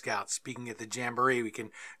Boy Scouts. Speaking at the Jamboree, we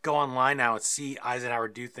can go online now and see Eisenhower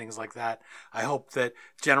do things like that. I hope that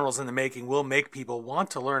Generals in the Making will make people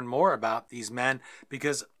want to learn more about these men,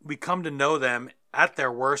 because we come to know them at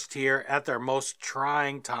their worst here, at their most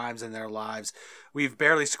trying times in their lives. We've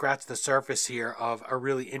barely scratched the surface here of a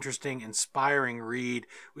really interesting, inspiring read.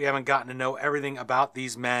 We haven't gotten to know everything about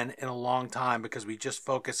these men in a long time because we just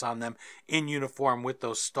focus on them in uniform with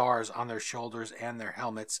those stars on their shoulders and their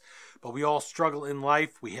helmets. But we all struggle in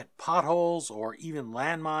life. We hit potholes or even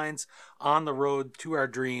landmines on the road to our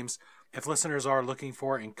dreams. If listeners are looking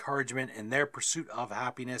for encouragement in their pursuit of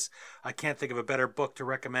happiness, I can't think of a better book to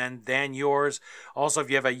recommend than yours. Also, if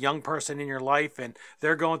you have a young person in your life and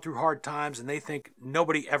they're going through hard times and they think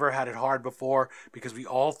nobody ever had it hard before, because we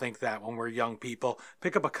all think that when we're young people,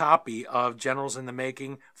 pick up a copy of Generals in the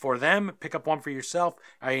Making for them. Pick up one for yourself.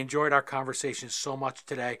 I enjoyed our conversation so much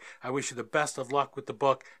today. I wish you the best of luck with the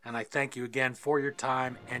book, and I thank you again for your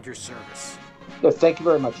time and your service. No, thank you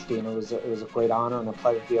very much, Dean. It was a great honor and a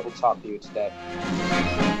pleasure to be able to talk to you today.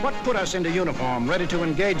 What put us into uniform, ready to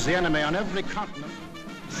engage the enemy on every continent?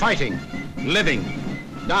 Fighting, living,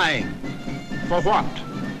 dying. For what?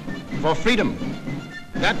 For freedom.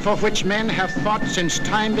 That for which men have fought since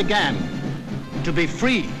time began. To be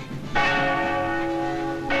free.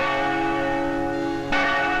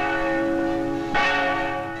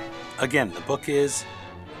 Again, the book is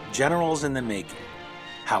Generals in the Making: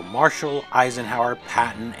 How Marshall, Eisenhower,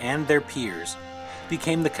 Patton, and their peers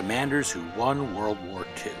became the commanders who won World War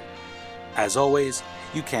II. As always,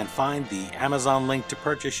 you can find the Amazon link to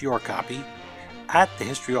purchase your copy at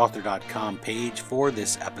thehistoryauthor.com page for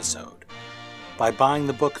this episode. By buying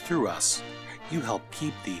the book through us, you help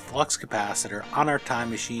keep the flux capacitor on our time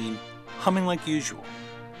machine humming like usual.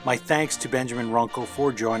 My thanks to Benjamin Runkle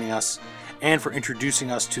for joining us and for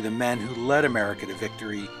introducing us to the men who led America to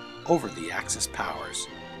victory over the Axis powers,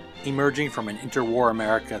 emerging from an interwar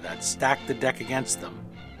America that stacked the deck against them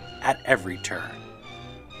at every turn.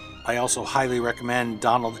 I also highly recommend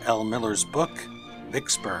Donald L. Miller's book,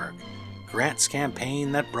 Vicksburg: Grant's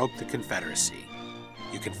Campaign That Broke the Confederacy.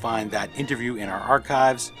 You can find that interview in our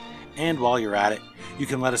archives, and while you're at it, you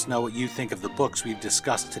can let us know what you think of the books we've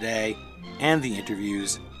discussed today and the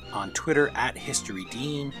interviews on Twitter at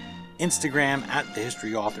HistoryDean, Instagram at The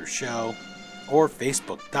History Author Show, or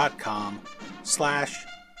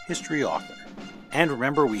Facebook.com/HistoryAuthor. And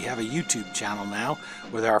remember, we have a YouTube channel now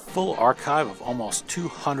with our full archive of almost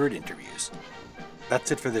 200 interviews.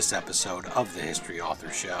 That's it for this episode of The History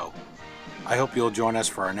Author Show. I hope you'll join us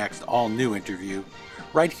for our next all-new interview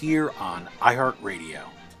right here on iHeartRadio.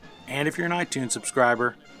 And if you're an iTunes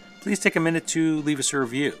subscriber, please take a minute to leave us a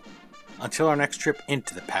review. Until our next trip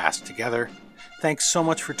into the past together, thanks so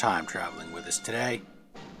much for time traveling with us today,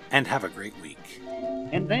 and have a great week.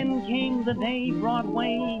 And then came the day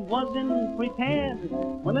Broadway wasn't prepared,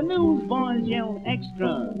 when the newsboys yelled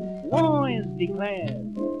extra, war is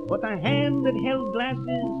declared. But the hand that held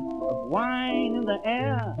glasses of wine in the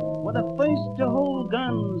air were the first to hold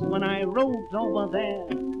guns when I rode over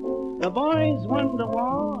there. The boys won the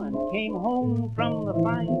war and came home from the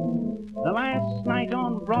fight. The last night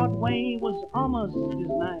on Broadway was almost as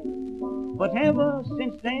nice. But ever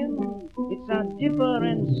since then, it's a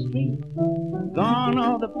different street. Gone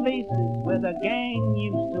are the places where the gang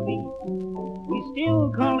used to meet. We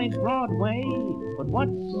still call it Broadway, but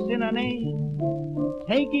what's in a name?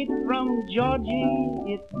 Take it from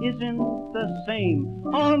Georgie, it isn't the same.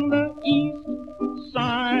 On the east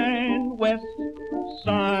side, west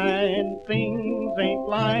side, things ain't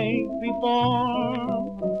like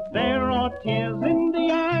before. There are tears